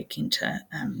I'm very keen to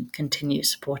continue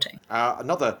supporting.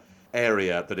 Another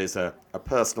area that is a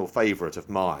personal favourite of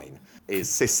mine is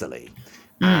Sicily.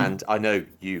 And I know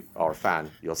you are a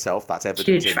fan yourself. That's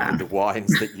evident in the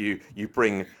wines that you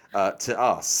bring to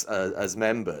us as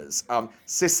members.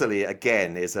 Sicily,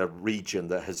 again, is a region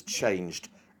that has changed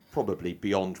probably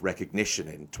beyond recognition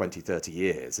in 20, 30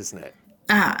 years, isn't it?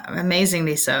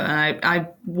 Amazingly so. And I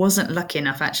wasn't lucky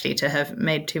enough actually to have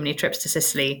made too many trips to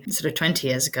Sicily sort of 20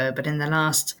 years ago. But in the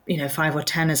last, 5 or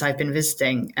 10 as I've been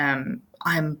visiting,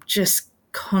 I'm just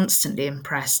constantly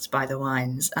impressed by the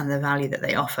wines and the value that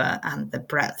they offer and the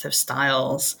breadth of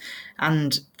styles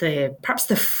and perhaps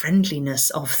the friendliness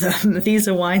of them. These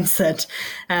are wines that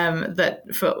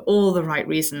for all the right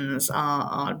reasons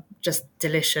are just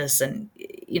delicious and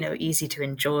easy to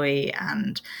enjoy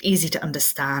and easy to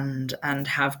understand, and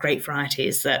have great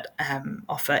varieties that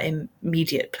offer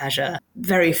immediate pleasure.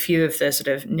 Very few of the sort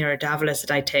of Neurodavolas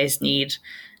that I taste need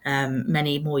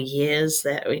many more years.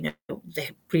 They're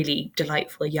really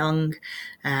delightful young,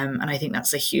 and I think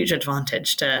that's a huge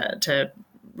advantage to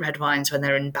red wines when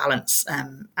they're in balance,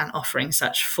 and offering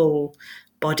such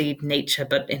full-bodied nature,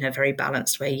 but in a very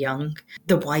balanced way, young.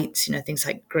 The whites, things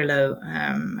like Grillo,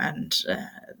 and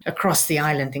across the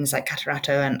island, things like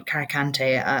Catarato and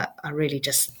Caricante are really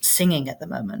just singing at the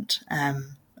moment.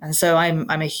 And so I'm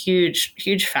a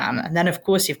huge fan. And then of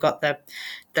course you've got the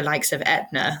likes of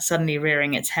Etna suddenly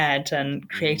rearing its head and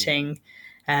creating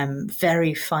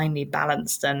very finely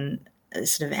balanced and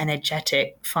sort of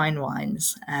energetic fine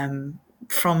wines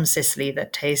from Sicily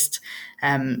that taste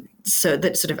so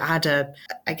that sort of add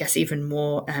even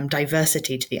more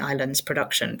diversity to the island's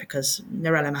production, because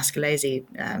Nerello Mascalese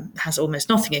has almost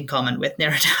nothing in common with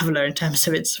Nero d'Avola in terms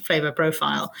of its flavour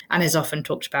profile, and is often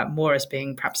talked about more as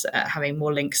being perhaps having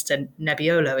more links to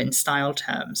Nebbiolo in style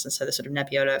terms, and so the sort of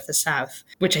Nebbiolo of the south,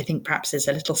 which I think perhaps is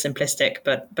a little simplistic,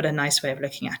 but a nice way of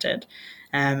looking at it.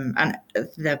 And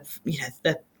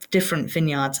the different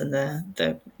vineyards and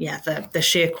the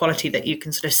sheer quality that you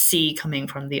can sort of see coming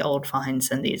from the old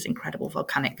vines and these incredible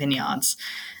volcanic vineyards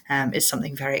is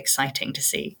something very exciting to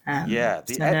see. The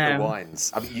Etna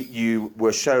wines. I mean, you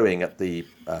were showing at the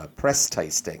press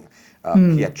tasting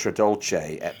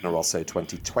Pietrodolce Etna Rosso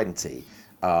 2020.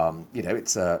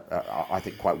 It's I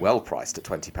think quite well priced at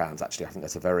 £20. Actually, I think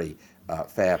that's a very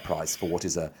fair price for what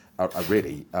is a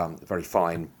really very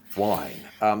fine wine.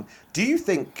 Do you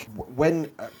think when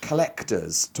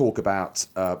collectors talk about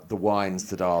the wines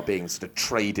that are being sort of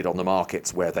traded on the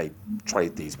markets where they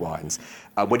trade these wines,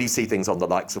 when you see things on the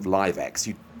likes of Livex,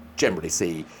 you generally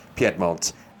see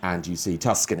Piedmont and you see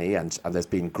Tuscany, and there's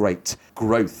been great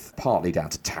growth, partly down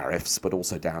to tariffs, but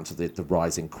also down to the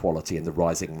rising quality and the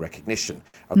rising recognition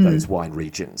of those wine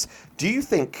regions. Do you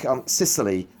think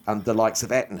Sicily and the likes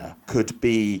of Etna could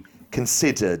be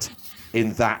considered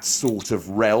in that sort of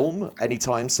realm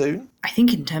anytime soon? I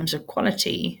think in terms of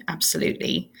quality,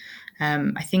 absolutely.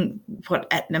 I think what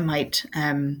Etna might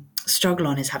struggle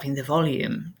on is having the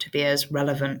volume to be as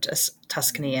relevant as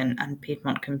Tuscany and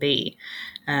Piedmont can be,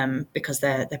 because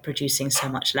they're producing so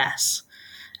much less.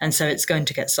 And so it's going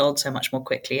to get sold so much more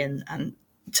quickly and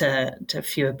to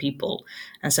fewer people.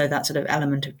 And so that sort of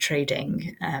element of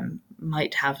trading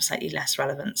might have slightly less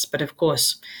relevance. But of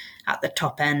course, at the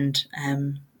top end,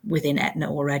 within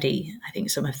Etna already, I think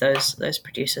some of those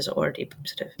producers are already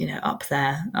sort of up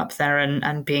there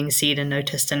and being seen and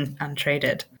noticed and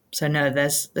traded. So no,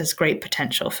 there's great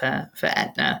potential for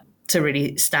Etna to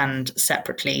really stand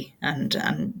separately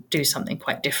and do something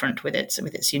quite different with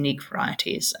its unique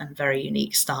varieties and very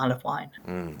unique style of wine.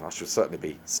 I should certainly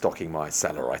be stocking my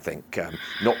cellar, I think,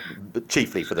 not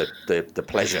chiefly for the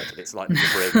pleasure that it's likely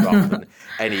to bring rather than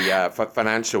any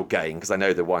financial gain, because I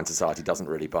know the Wine Society doesn't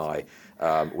really buy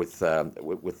with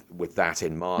that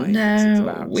in mind.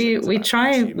 No, we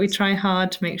try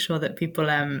hard to make sure that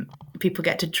people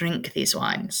get to drink these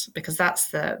wines, because that's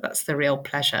the real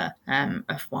pleasure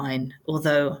of wine.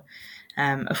 Although,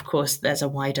 of course, there's a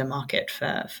wider market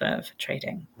for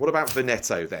trading. What about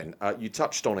Veneto then? You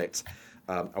touched on it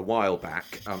a while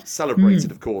back.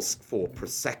 Celebrated, of course, for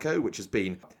Prosecco, which has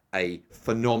been a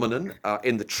phenomenon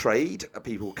in the trade.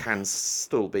 People can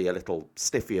still be a little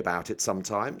stiffy about it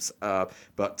sometimes,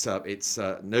 but it's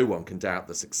no one can doubt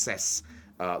the success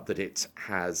that it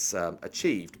has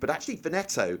achieved. But actually,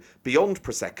 Veneto, beyond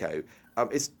Prosecco,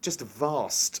 is just a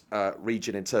vast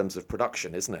region in terms of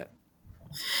production, isn't it?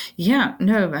 Yeah,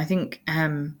 no, I think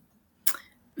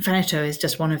Veneto is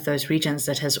just one of those regions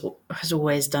that has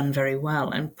always done very well,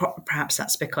 and perhaps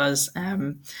that's because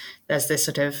there's this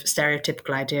sort of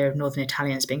stereotypical idea of Northern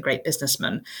Italians being great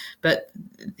businessmen, but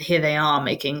here they are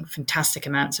making fantastic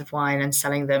amounts of wine and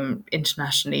selling them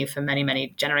internationally for many, many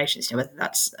generations. Whether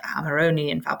that's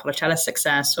Amarone and Valpolicella's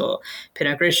success, or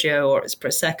Pinot Grigio, or it's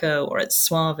Prosecco, or it's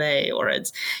Soave, or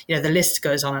it's the list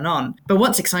goes on and on. But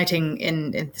what's exciting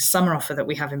in the summer offer that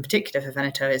we have in particular for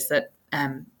Veneto is that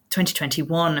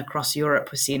 2021 across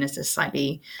Europe was seen as a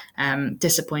slightly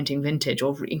disappointing vintage,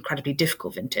 or incredibly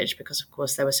difficult vintage, because of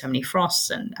course there were so many frosts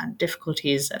and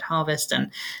difficulties at harvest,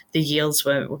 and the yields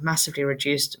were massively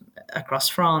reduced across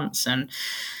France. And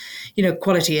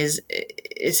quality is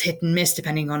hit and miss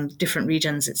depending on different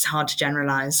regions. It's hard to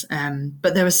generalize,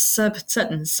 but there were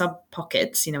certain sub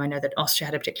pockets. I know that Austria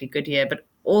had a particularly good year, but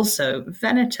also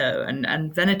Veneto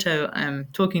and Veneto.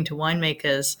 Talking to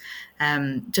winemakers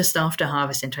just after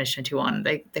harvest in 2021,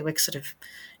 they were sort of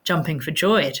jumping for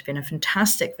joy. It had been a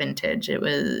fantastic vintage. It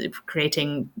was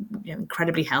creating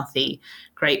incredibly healthy,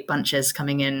 great bunches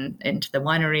coming into the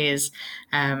wineries,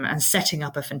 and setting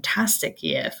up a fantastic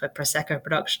year for Prosecco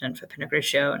production and for Pinot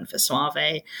Grigio and for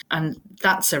Soave. And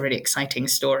that's a really exciting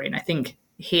story. And I think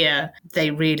here they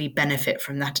really benefit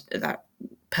from that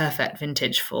perfect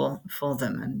vintage for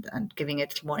them, and giving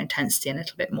it a little more intensity and a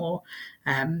little bit more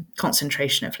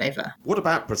concentration of flavour. What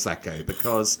about Prosecco?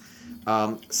 Because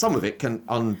some of it can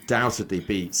undoubtedly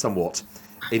be somewhat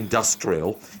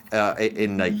industrial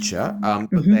in nature,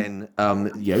 but then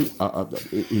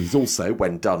it is also,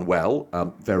 when done well,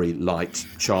 very light,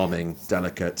 charming,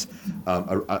 delicate,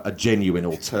 a genuine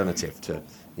alternative to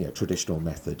traditional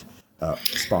method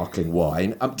sparkling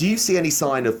wine. Do you see any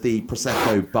sign of the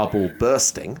Prosecco bubble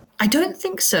bursting? I don't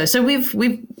think so. So we've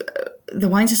the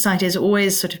Wine Society has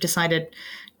always sort of decided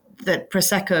that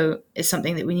Prosecco is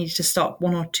something that we needed to stock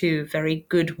one or two very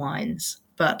good wines,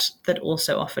 but that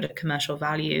also offered a commercial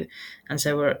value, and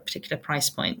so were at particular price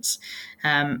points.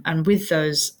 And with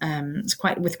those, it's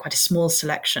quite a small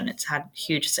selection. It's had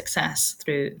huge success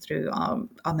through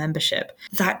our membership.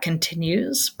 That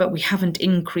continues, but we haven't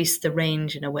increased the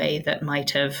range in a way that might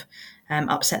have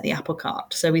upset the apple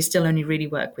cart. So we still only really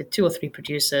work with 2 or 3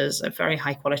 producers of very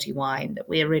high quality wine that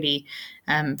we are really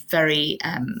very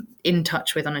in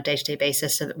touch with on a day-to-day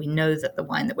basis, so that we know that the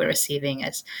wine that we're receiving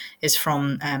is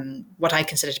from what I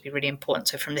consider to be really important.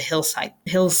 So from the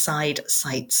hillside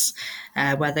sites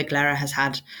where the Glera has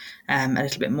had a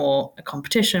little bit more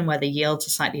competition, where the yields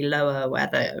are slightly lower, where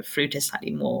the fruit is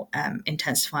slightly more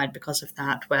intensified because of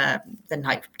that, where the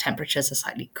night temperatures are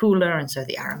slightly cooler and so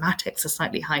the aromatics are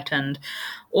slightly heightened.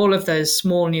 All of those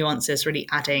small nuances really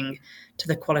adding to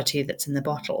the quality that's in the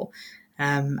bottle.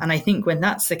 And I think when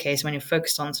that's the case, when you're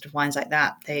focused on sort of wines like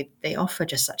that, they offer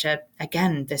just such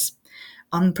this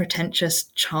unpretentious,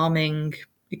 charming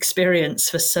experience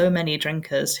for so many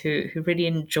drinkers who really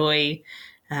enjoy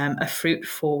a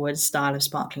fruit-forward style of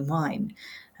sparkling wine.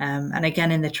 And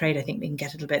again, in the trade, I think we can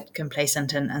get a little bit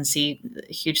complacent and see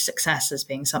huge success as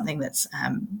being something that's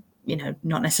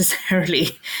not necessarily,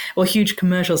 or huge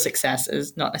commercial success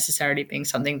as not necessarily being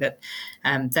something that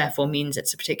therefore means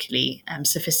it's a particularly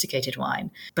sophisticated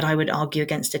wine. But I would argue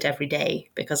against it every day,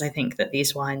 because I think that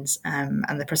these wines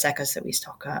and the Proseccos that we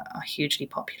stock are hugely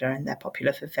popular, and they're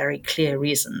popular for very clear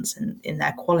reasons in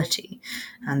their quality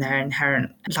and their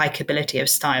inherent likability of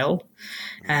style.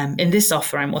 In this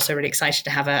offer, I'm also really excited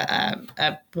to have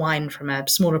a wine from a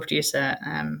smaller producer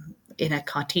in a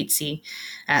Cartizzi,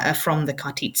 from the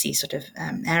Cartizzi sort of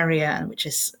area, which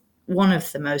is one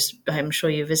of the most, I'm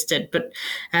sure you visited, but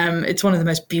it's one of the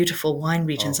most beautiful wine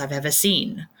regions I've ever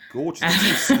seen. Gorgeous.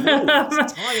 It's small.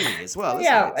 It's tiny as well,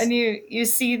 isn't it? And you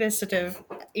see this sort of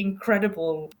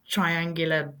incredible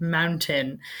triangular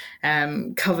mountain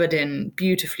covered in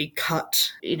beautifully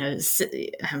cut,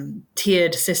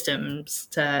 tiered systems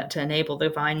to enable the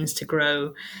vines to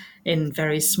grow in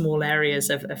very small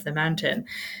areas of the mountain.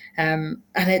 And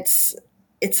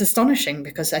it's astonishing,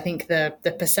 because I think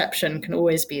the perception can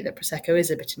always be that Prosecco is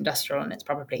a bit industrial and it's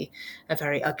probably a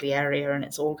very ugly area and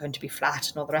it's all going to be flat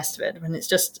and all the rest of it. And it's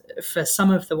just, for some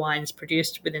of the wines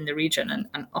produced within the region,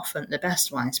 and often the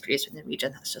best wines produced within the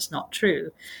region, that's just not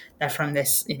true. They're from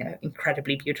this,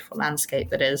 incredibly beautiful landscape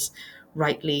that is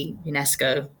rightly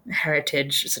UNESCO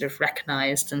heritage sort of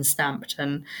recognized and stamped.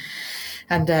 And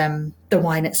the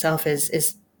wine itself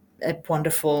is a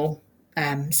wonderful,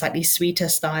 slightly sweeter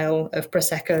style of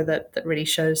Prosecco that really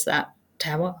shows that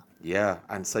terroir. Yeah,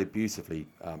 and so beautifully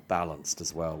balanced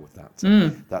as well with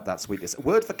that sweetness. A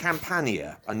word for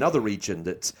Campania, another region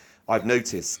that I've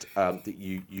noticed that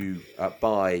you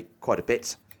buy quite a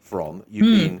bit from.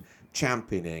 You've been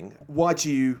championing. Why do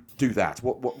you do that?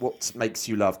 What makes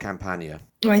you love Campania?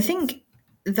 Well, I think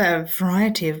the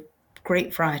variety of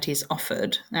great varieties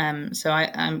offered. So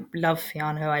I love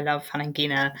Fiano, I love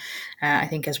Falanghina. I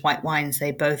think as white wines,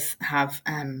 they both have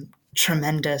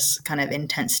tremendous kind of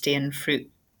intensity and fruit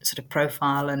sort of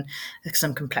profile, and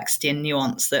some complexity and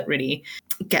nuance that really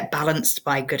get balanced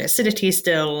by good acidity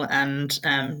still, and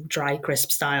dry,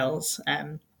 crisp styles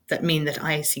that mean that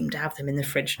I seem to have them in the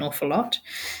fridge an awful lot.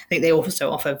 I think they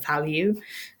also offer value,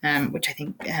 which I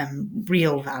think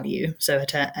real value, so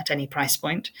at any price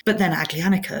point. But then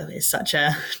Aglianico is such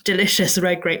a delicious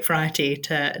red grape variety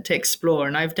to explore,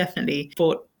 and I've definitely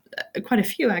bought quite a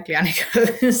few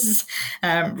Aglianicos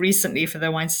recently for the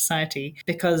Wine Society,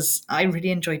 because I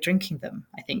really enjoy drinking them.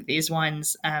 I think these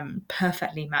wines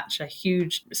perfectly match a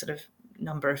huge sort of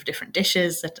number of different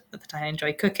dishes that I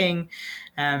enjoy cooking.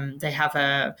 They have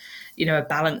a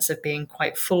balance of being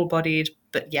quite full-bodied,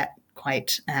 but yet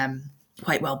quite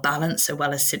quite well balanced, so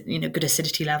good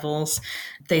acidity levels.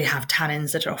 They have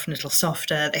tannins that are often a little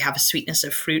softer. They have a sweetness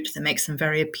of fruit that makes them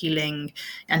very appealing,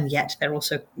 and yet they're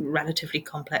also relatively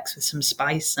complex with some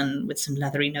spice and with some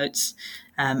leathery notes,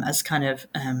 as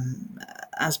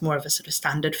more of a sort of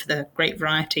standard for the grape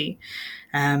variety.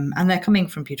 And they're coming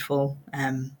from beautiful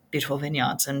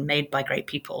vineyards and made by great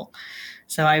people.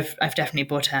 So I've definitely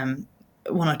bought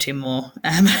one or two more,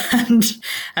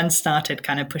 and started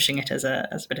kind of pushing it as a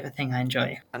bit of a thing I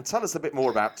enjoy. And tell us a bit more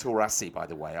about Taurasi, by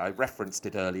the way. I referenced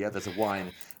it earlier. There's a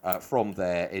wine from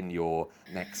there in your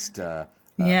next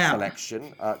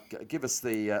selection. Give us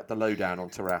the lowdown on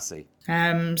Taurasi.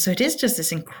 So it is just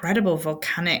this incredible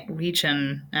volcanic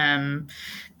region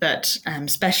that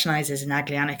specializes in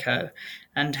Aglianico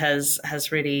and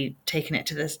has really taken it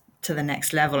to the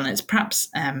next level. And it's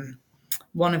perhaps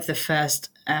one of the first,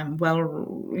 in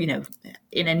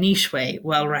a niche way,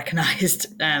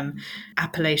 well-recognized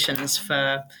appellations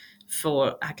for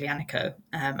Aglianico,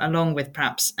 along with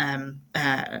perhaps in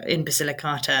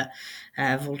Basilicata,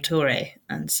 Vulture.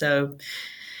 And so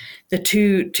the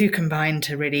two combine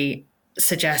to really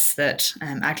suggest that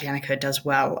Aglianico does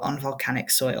well on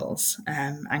volcanic soils,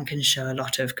 and can show a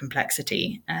lot of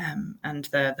complexity. And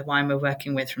the wine we're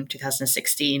working with from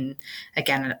 2016,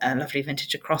 again, a lovely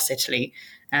vintage across Italy,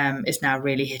 is now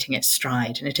really hitting its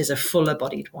stride. And it is a fuller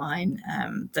bodied wine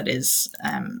that is,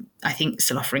 I think,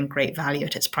 still offering great value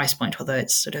at its price point, although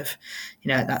it's sort of,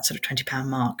 at that sort of £20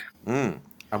 mark. And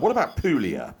what about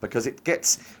Puglia? Because it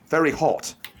gets very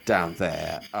hot down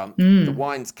there. The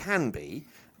wines can be,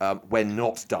 when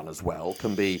not done as well,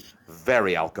 can be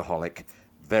very alcoholic,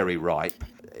 very ripe.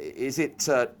 Is it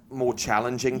more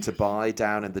challenging to buy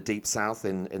down in the deep south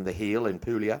in the Heel in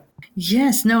Puglia?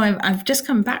 Yes, no, I've just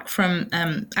come back from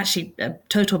actually a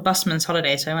total busman's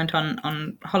holiday. So I went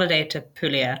on holiday to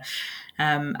Puglia,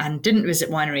 and didn't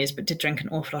visit wineries, but did drink an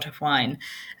awful lot of wine.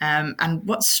 And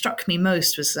what struck me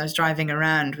most was, as I was driving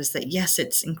around, was that yes,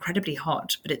 it's incredibly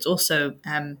hot, but it's also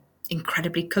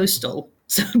incredibly coastal.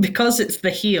 So because it's the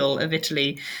heel of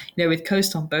Italy, with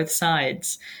coast on both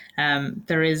sides,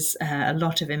 there is a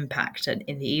lot of impact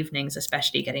in the evenings,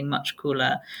 especially getting much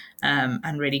cooler,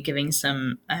 and really giving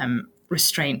some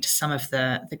restraint to some of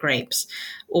the grapes,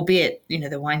 albeit,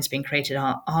 the wines being created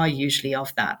are usually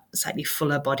of that slightly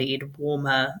fuller bodied,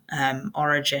 warmer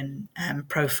origin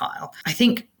profile. I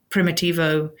think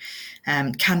Primitivo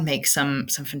can make some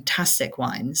fantastic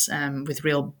wines with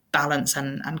real balance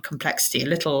and complexity, a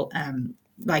little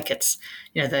like it's,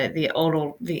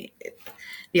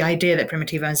 the idea that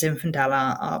Primitivo and Zinfandel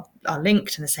are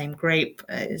linked in the same grape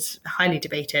is highly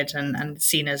debated and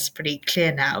seen as pretty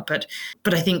clear now. But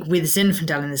I think with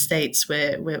Zinfandel in the States,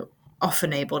 we're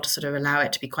often able to sort of allow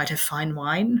it to be quite a fine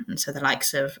wine. And so the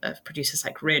likes of producers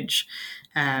like Ridge,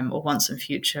 or Once and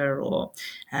Future, or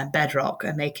Bedrock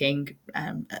are making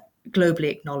globally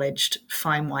acknowledged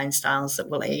fine wine styles that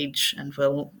will age and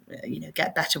will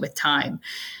get better with time.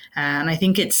 And I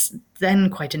think it's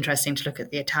then quite interesting to look at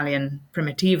the Italian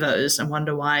Primitivos and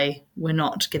wonder why we're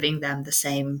not giving them the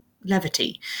same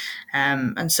levity.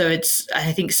 And so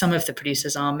I think some of the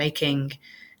producers are making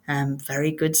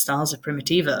very good styles of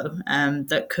Primitivo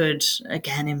that could,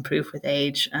 again, improve with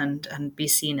age and be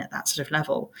seen at that sort of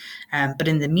level. But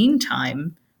in the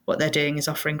meantime, what they're doing is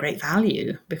offering great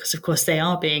value because, of course, they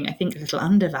are being, I think, a little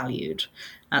undervalued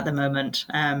at the moment.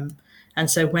 And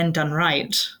so when done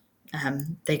right,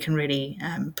 they can really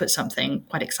put something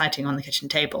quite exciting on the kitchen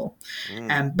table.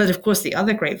 But, of course, the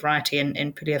other great variety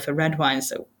in Puglia for red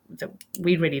wines that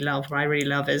we really love, or I really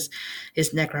love, is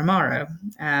Negramaro.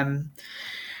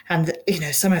 And,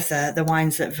 some of the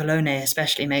wines that Vallone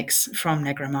especially makes from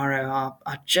Negramaro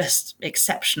are just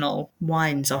exceptional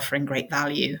wines offering great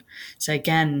value. So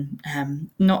again,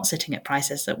 not sitting at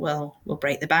prices that will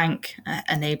break the bank,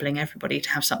 enabling everybody to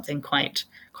have something quite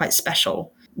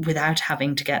special without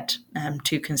having to get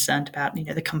too concerned about,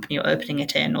 the company you're opening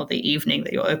it in, or the evening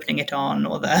that you're opening it on,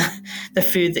 or the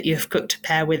food that you've cooked to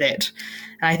pair with it.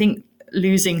 And I think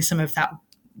losing some of that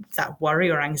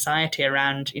worry or anxiety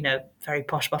around, very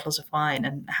posh bottles of wine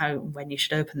and when you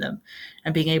should open them,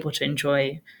 and being able to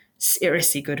enjoy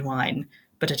seriously good wine,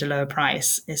 but at a lower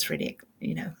price, is really,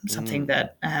 something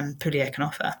that Puglia can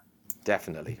offer.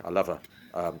 Definitely. I love a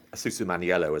Susu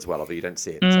Maniello as well, although you don't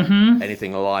see it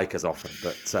anything like as often.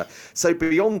 But so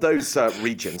beyond those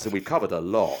regions, and we've covered a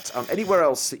lot, anywhere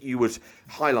else that you would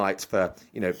highlight for,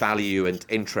 value and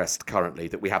interest currently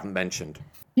that we haven't mentioned?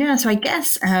 Yeah, so I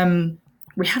guess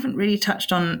we haven't really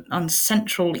touched on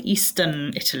central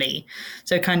eastern Italy,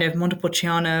 so kind of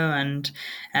Montepulciano and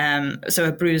so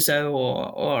Abruzzo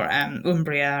or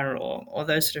Umbria or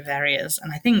those sort of areas.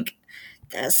 And I think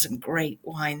there's some great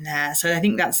wine there. So I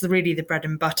think that's really the bread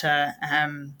and butter.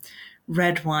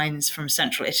 Red wines from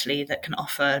central Italy that can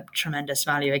offer tremendous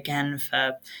value again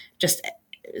for just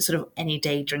sort of any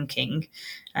day drinking,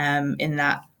 in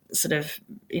that sort of,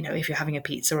 if you're having a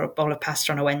pizza or a bowl of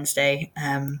pasta on a Wednesday,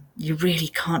 you really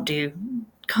can't do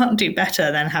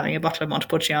better than having a bottle of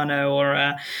Montepulciano or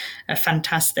a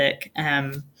fantastic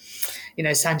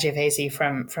Sangiovese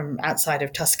from outside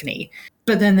of Tuscany.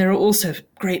 But then there are also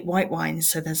great white wines.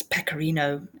 So there's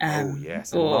Pecorino, Oh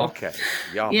yes, and or Marche.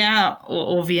 Yum. yeah,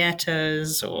 or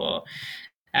Vietos, or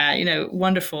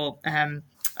wonderful.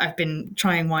 I've been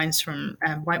trying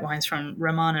white wines from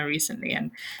Romana recently,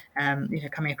 and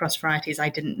coming across varieties I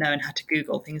didn't know, and had to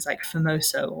Google things like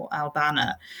Famoso or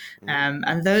Albana,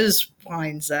 and those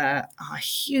wines are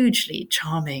hugely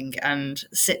charming and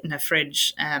sit in a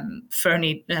fridge for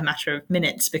only a matter of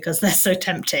minutes because they're so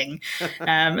tempting.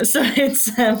 So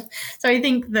I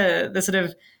think the sort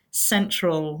of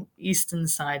central eastern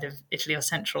side of Italy, or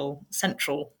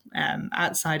central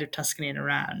outside of Tuscany and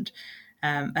around,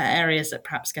 are areas that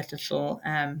perhaps get a little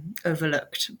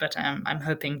overlooked, but I'm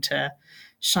hoping to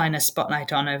shine a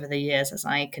spotlight on over the years as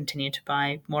I continue to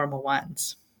buy more and more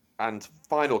wines. And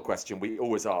final question, we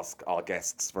always ask our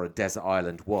guests for a desert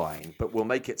island wine, but we'll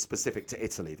make it specific to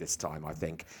Italy this time, I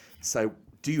think. So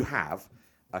do you have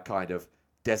a kind of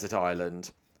desert island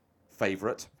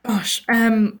favourite? Gosh,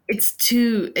 it's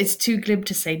too glib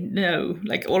to say no.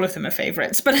 Like, all of them are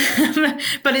favourites, but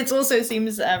it also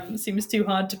seems too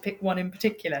hard to pick one in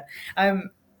particular.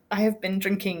 I have been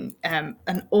drinking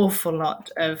an awful lot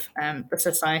of the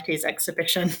Society's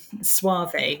exhibition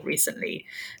Soave recently,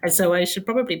 and so I should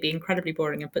probably be incredibly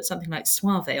boring and put something like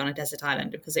Soave on a desert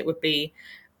island, because it would be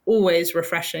always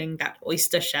refreshing, that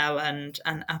oyster shell and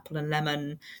apple and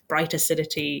lemon, bright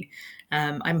acidity.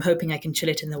 I'm hoping I can chill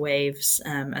it in the waves,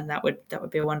 and that would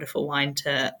be a wonderful wine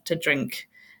to drink,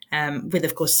 with,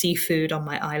 of course, seafood on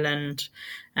my island,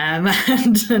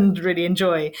 and really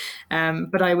enjoy.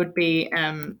 But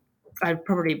I'd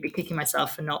probably be kicking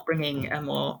myself for not bringing a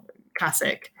more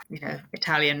classic,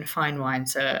 Italian fine wine,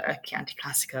 so a Chianti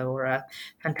Classico or a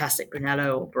fantastic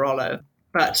Brunello or Barolo.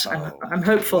 But I'm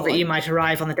hopeful that you might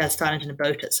arrive on the desert island in a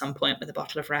boat at some point with a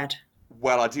bottle of red.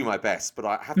 Well, I do my best, but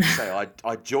I have to say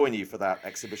I'd join you for that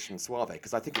exhibition Soave,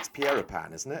 because I think it's Piero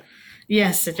Pan, isn't it?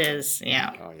 Yes, it is.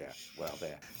 Yeah. Oh yeah. Well,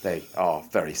 they are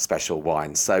very special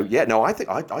wines. So yeah, no, I think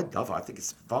I love it. I think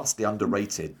it's vastly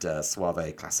underrated,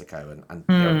 Soave Classico and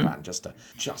Piero Pan, just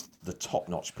the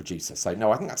top-notch producer. So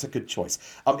no, I think that's a good choice.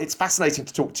 It's fascinating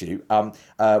to talk to you.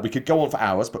 We could go on for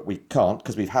hours, but we can't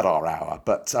because we've had our hour.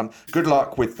 But good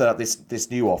luck with this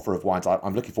new offer of wines.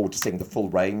 I'm looking forward to seeing the full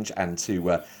range and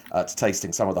to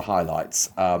tasting some of the highlights.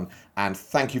 And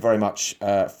thank you very much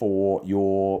for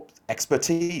your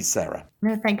expertise, Sarah.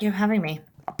 No, thank you for having me.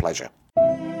 A pleasure.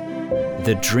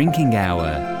 The Drinking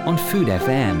Hour on Food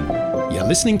FM. You're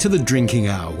listening to The Drinking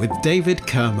Hour with David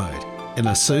Kermode in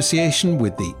association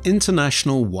with the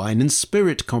International Wine and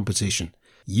Spirit Competition,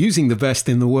 using the best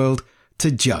in the world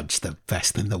to judge the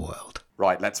best in the world.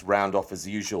 Right, let's round off as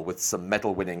usual with some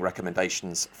medal-winning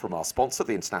recommendations from our sponsor,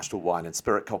 the International Wine and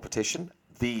Spirit Competition.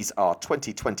 These are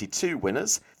 2022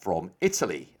 winners from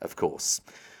Italy, of course.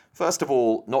 First of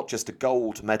all, not just a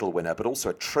gold medal winner, but also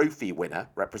a trophy winner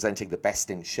representing the best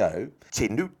in show.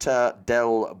 Tenuta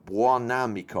del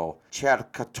Buonamico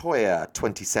Cercatoia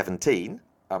 2017.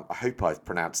 I hope I've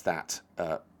pronounced that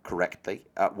correctly.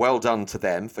 Well done to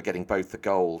them for getting both the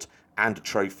gold and a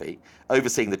trophy.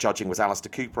 Overseeing the judging was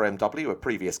Alistair Cooper, MW, a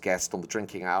previous guest on The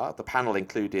Drinking Hour. The panel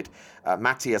included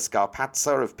Mattia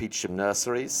Scarpazza of Peacham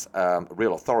Nurseries, a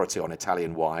real authority on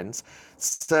Italian wines,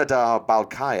 Serdar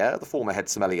Balkaya, the former head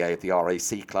sommelier of the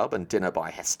RAC Club and Dinner by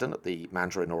Heston at the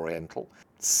Mandarin Oriental,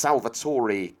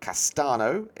 Salvatore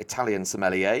Castano, Italian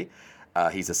sommelier,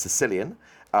 he's a Sicilian,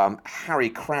 Harry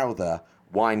Crowther,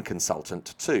 wine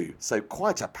consultant too. So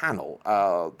quite a panel.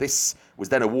 This was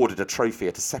then awarded a trophy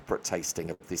at a separate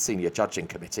tasting of the Senior Judging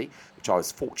Committee, which I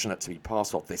was fortunate to be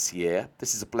part of this year.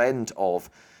 This is a blend of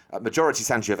majority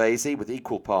Sangiovese with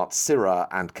equal parts Syrah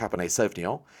and Cabernet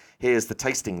Sauvignon. Here's the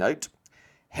tasting note.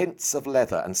 Hints of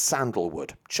leather and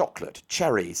sandalwood, chocolate,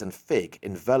 cherries and fig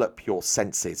envelop your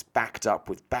senses, backed up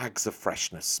with bags of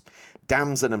freshness.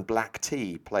 Damson and black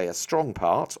tea play a strong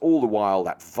part, all the while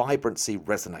that vibrancy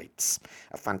resonates.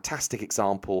 A fantastic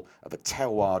example of a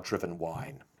terroir-driven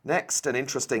wine. Next, an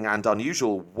interesting and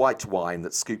unusual white wine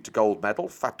that scooped a gold medal,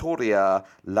 Fattoria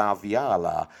La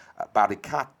Viala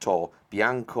Barricato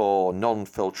Bianco Non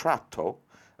Filtrato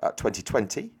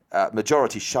 2020.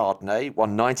 Majority Chardonnay,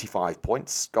 won 95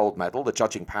 points, gold medal. The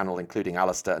judging panel, including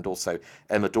Alistair and also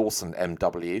Emma Dawson,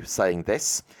 MW, saying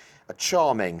this. a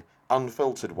charming,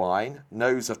 unfiltered wine,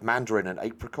 nose of mandarin and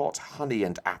apricot, honey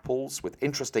and apples, with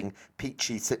interesting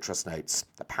peachy citrus notes.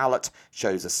 The palate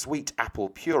shows a sweet apple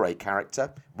puree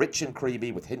character, rich and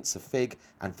creamy with hints of fig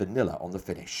and vanilla on the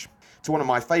finish. To one of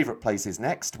my favourite places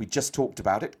next, we just talked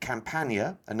about it,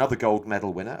 Campania, another gold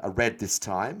medal winner, a red this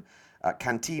time.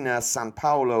 Cantina San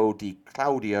Paolo di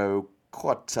Claudio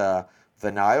Cotta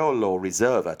Venaiolo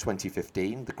Reserva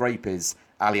 2015. The grape is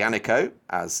Aglianico,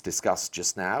 as discussed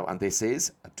just now, and this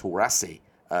is a Taurasi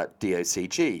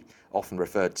DOCG, often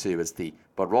referred to as the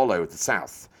Barolo of the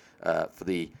South, for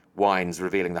the wines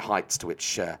revealing the heights to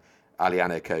which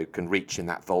Aglianico can reach in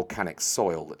that volcanic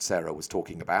soil that Sarah was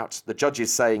talking about. The judge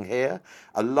is saying here,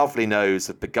 a lovely nose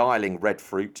of beguiling red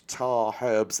fruit, tar,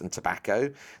 herbs and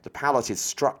tobacco. The palate is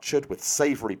structured with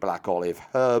savoury black olive,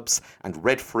 herbs and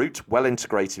red fruit, well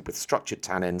integrated with structured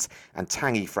tannins and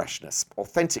tangy freshness.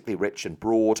 Authentically rich and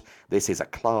broad, this is a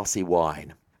classy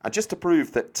wine. And just to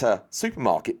prove that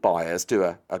supermarket buyers do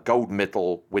a gold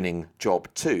medal winning job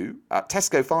too,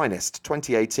 Tesco Finest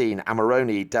 2018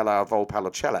 Amarone della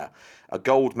Valpolicella, a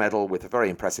gold medal with a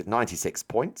very impressive 96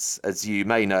 points. As you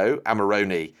may know,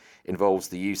 Amarone involves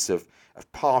the use of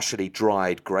partially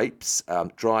dried grapes,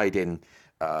 dried in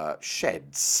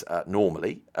sheds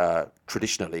normally,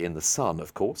 traditionally in the sun,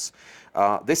 of course.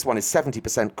 This one is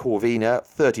 70% Corvina,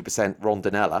 30%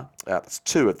 Rondinella. That's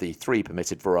two of the three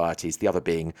permitted varieties, the other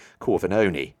being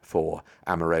Corvinone for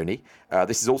Amarone.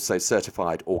 This is also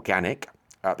certified organic.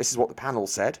 This is what the panel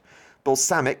said.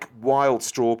 Balsamic, wild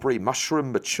strawberry,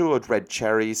 mushroom, matured red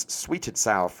cherries, sweetened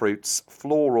sour fruits,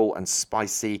 floral and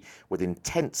spicy, with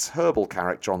intense herbal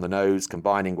character on the nose,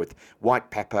 combining with white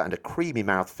pepper and a creamy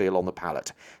mouthfeel on the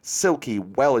palate. Silky,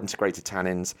 well-integrated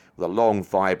tannins with a long,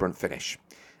 vibrant finish.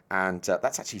 And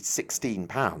that's actually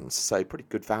 £16, so pretty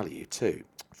good value too.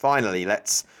 Finally,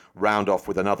 let's round off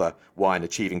with another wine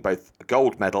achieving both a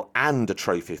gold medal and a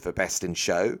trophy for Best in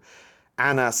Show.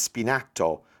 Anna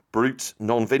Spinato, Brut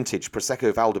non-vintage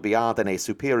Prosecco Valdobbiadene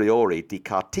Superiore di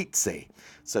Cartizze.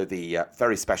 So the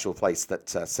very special place that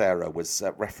Sarah was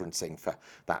referencing for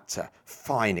that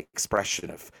fine expression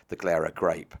of the Glera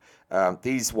grape.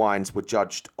 These wines were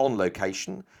judged on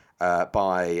location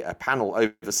by a panel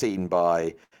overseen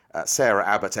by Sarah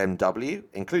Abbott MW,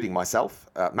 including myself,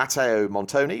 Matteo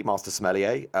Montoni, Master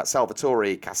Sommelier,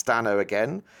 Salvatore Castano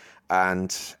again,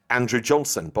 and Andrew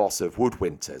Johnson, boss of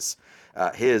Woodwinters.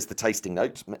 Here's the tasting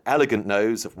note. Elegant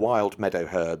nose of wild meadow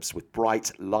herbs with bright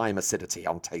lime acidity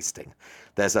on tasting.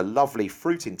 There's a lovely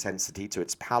fruit intensity to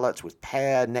its palate with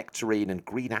pear, nectarine and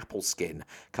green apple skin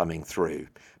coming through.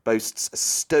 Boasts a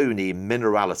stony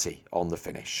minerality on the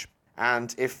finish.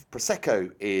 And if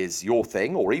Prosecco is your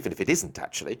thing, or even if it isn't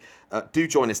actually, do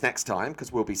join us next time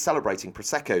because we'll be celebrating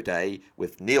Prosecco Day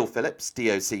with Neil Phillips,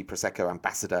 DOC Prosecco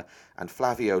Ambassador, and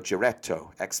Flavio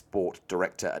Giretto, Export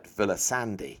Director at Villa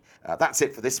Sandy. That's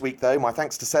it for this week though. My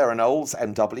thanks to Sarah Knowles,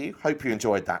 MW. Hope you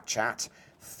enjoyed that chat.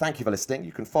 Thank you for listening.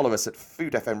 You can follow us at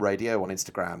Food FM Radio on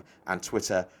Instagram and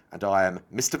Twitter, and I am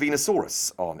Mr.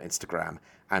 Venusaurus on Instagram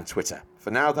and Twitter.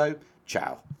 For now though,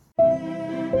 ciao.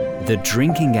 The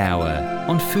Drinking Hour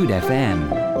on Food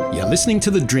FM. You're listening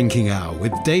to The Drinking Hour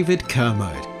with David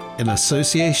Kermode in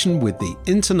association with the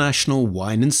International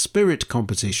Wine and Spirit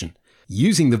Competition,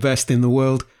 using the best in the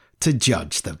world to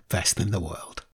judge the best in the world.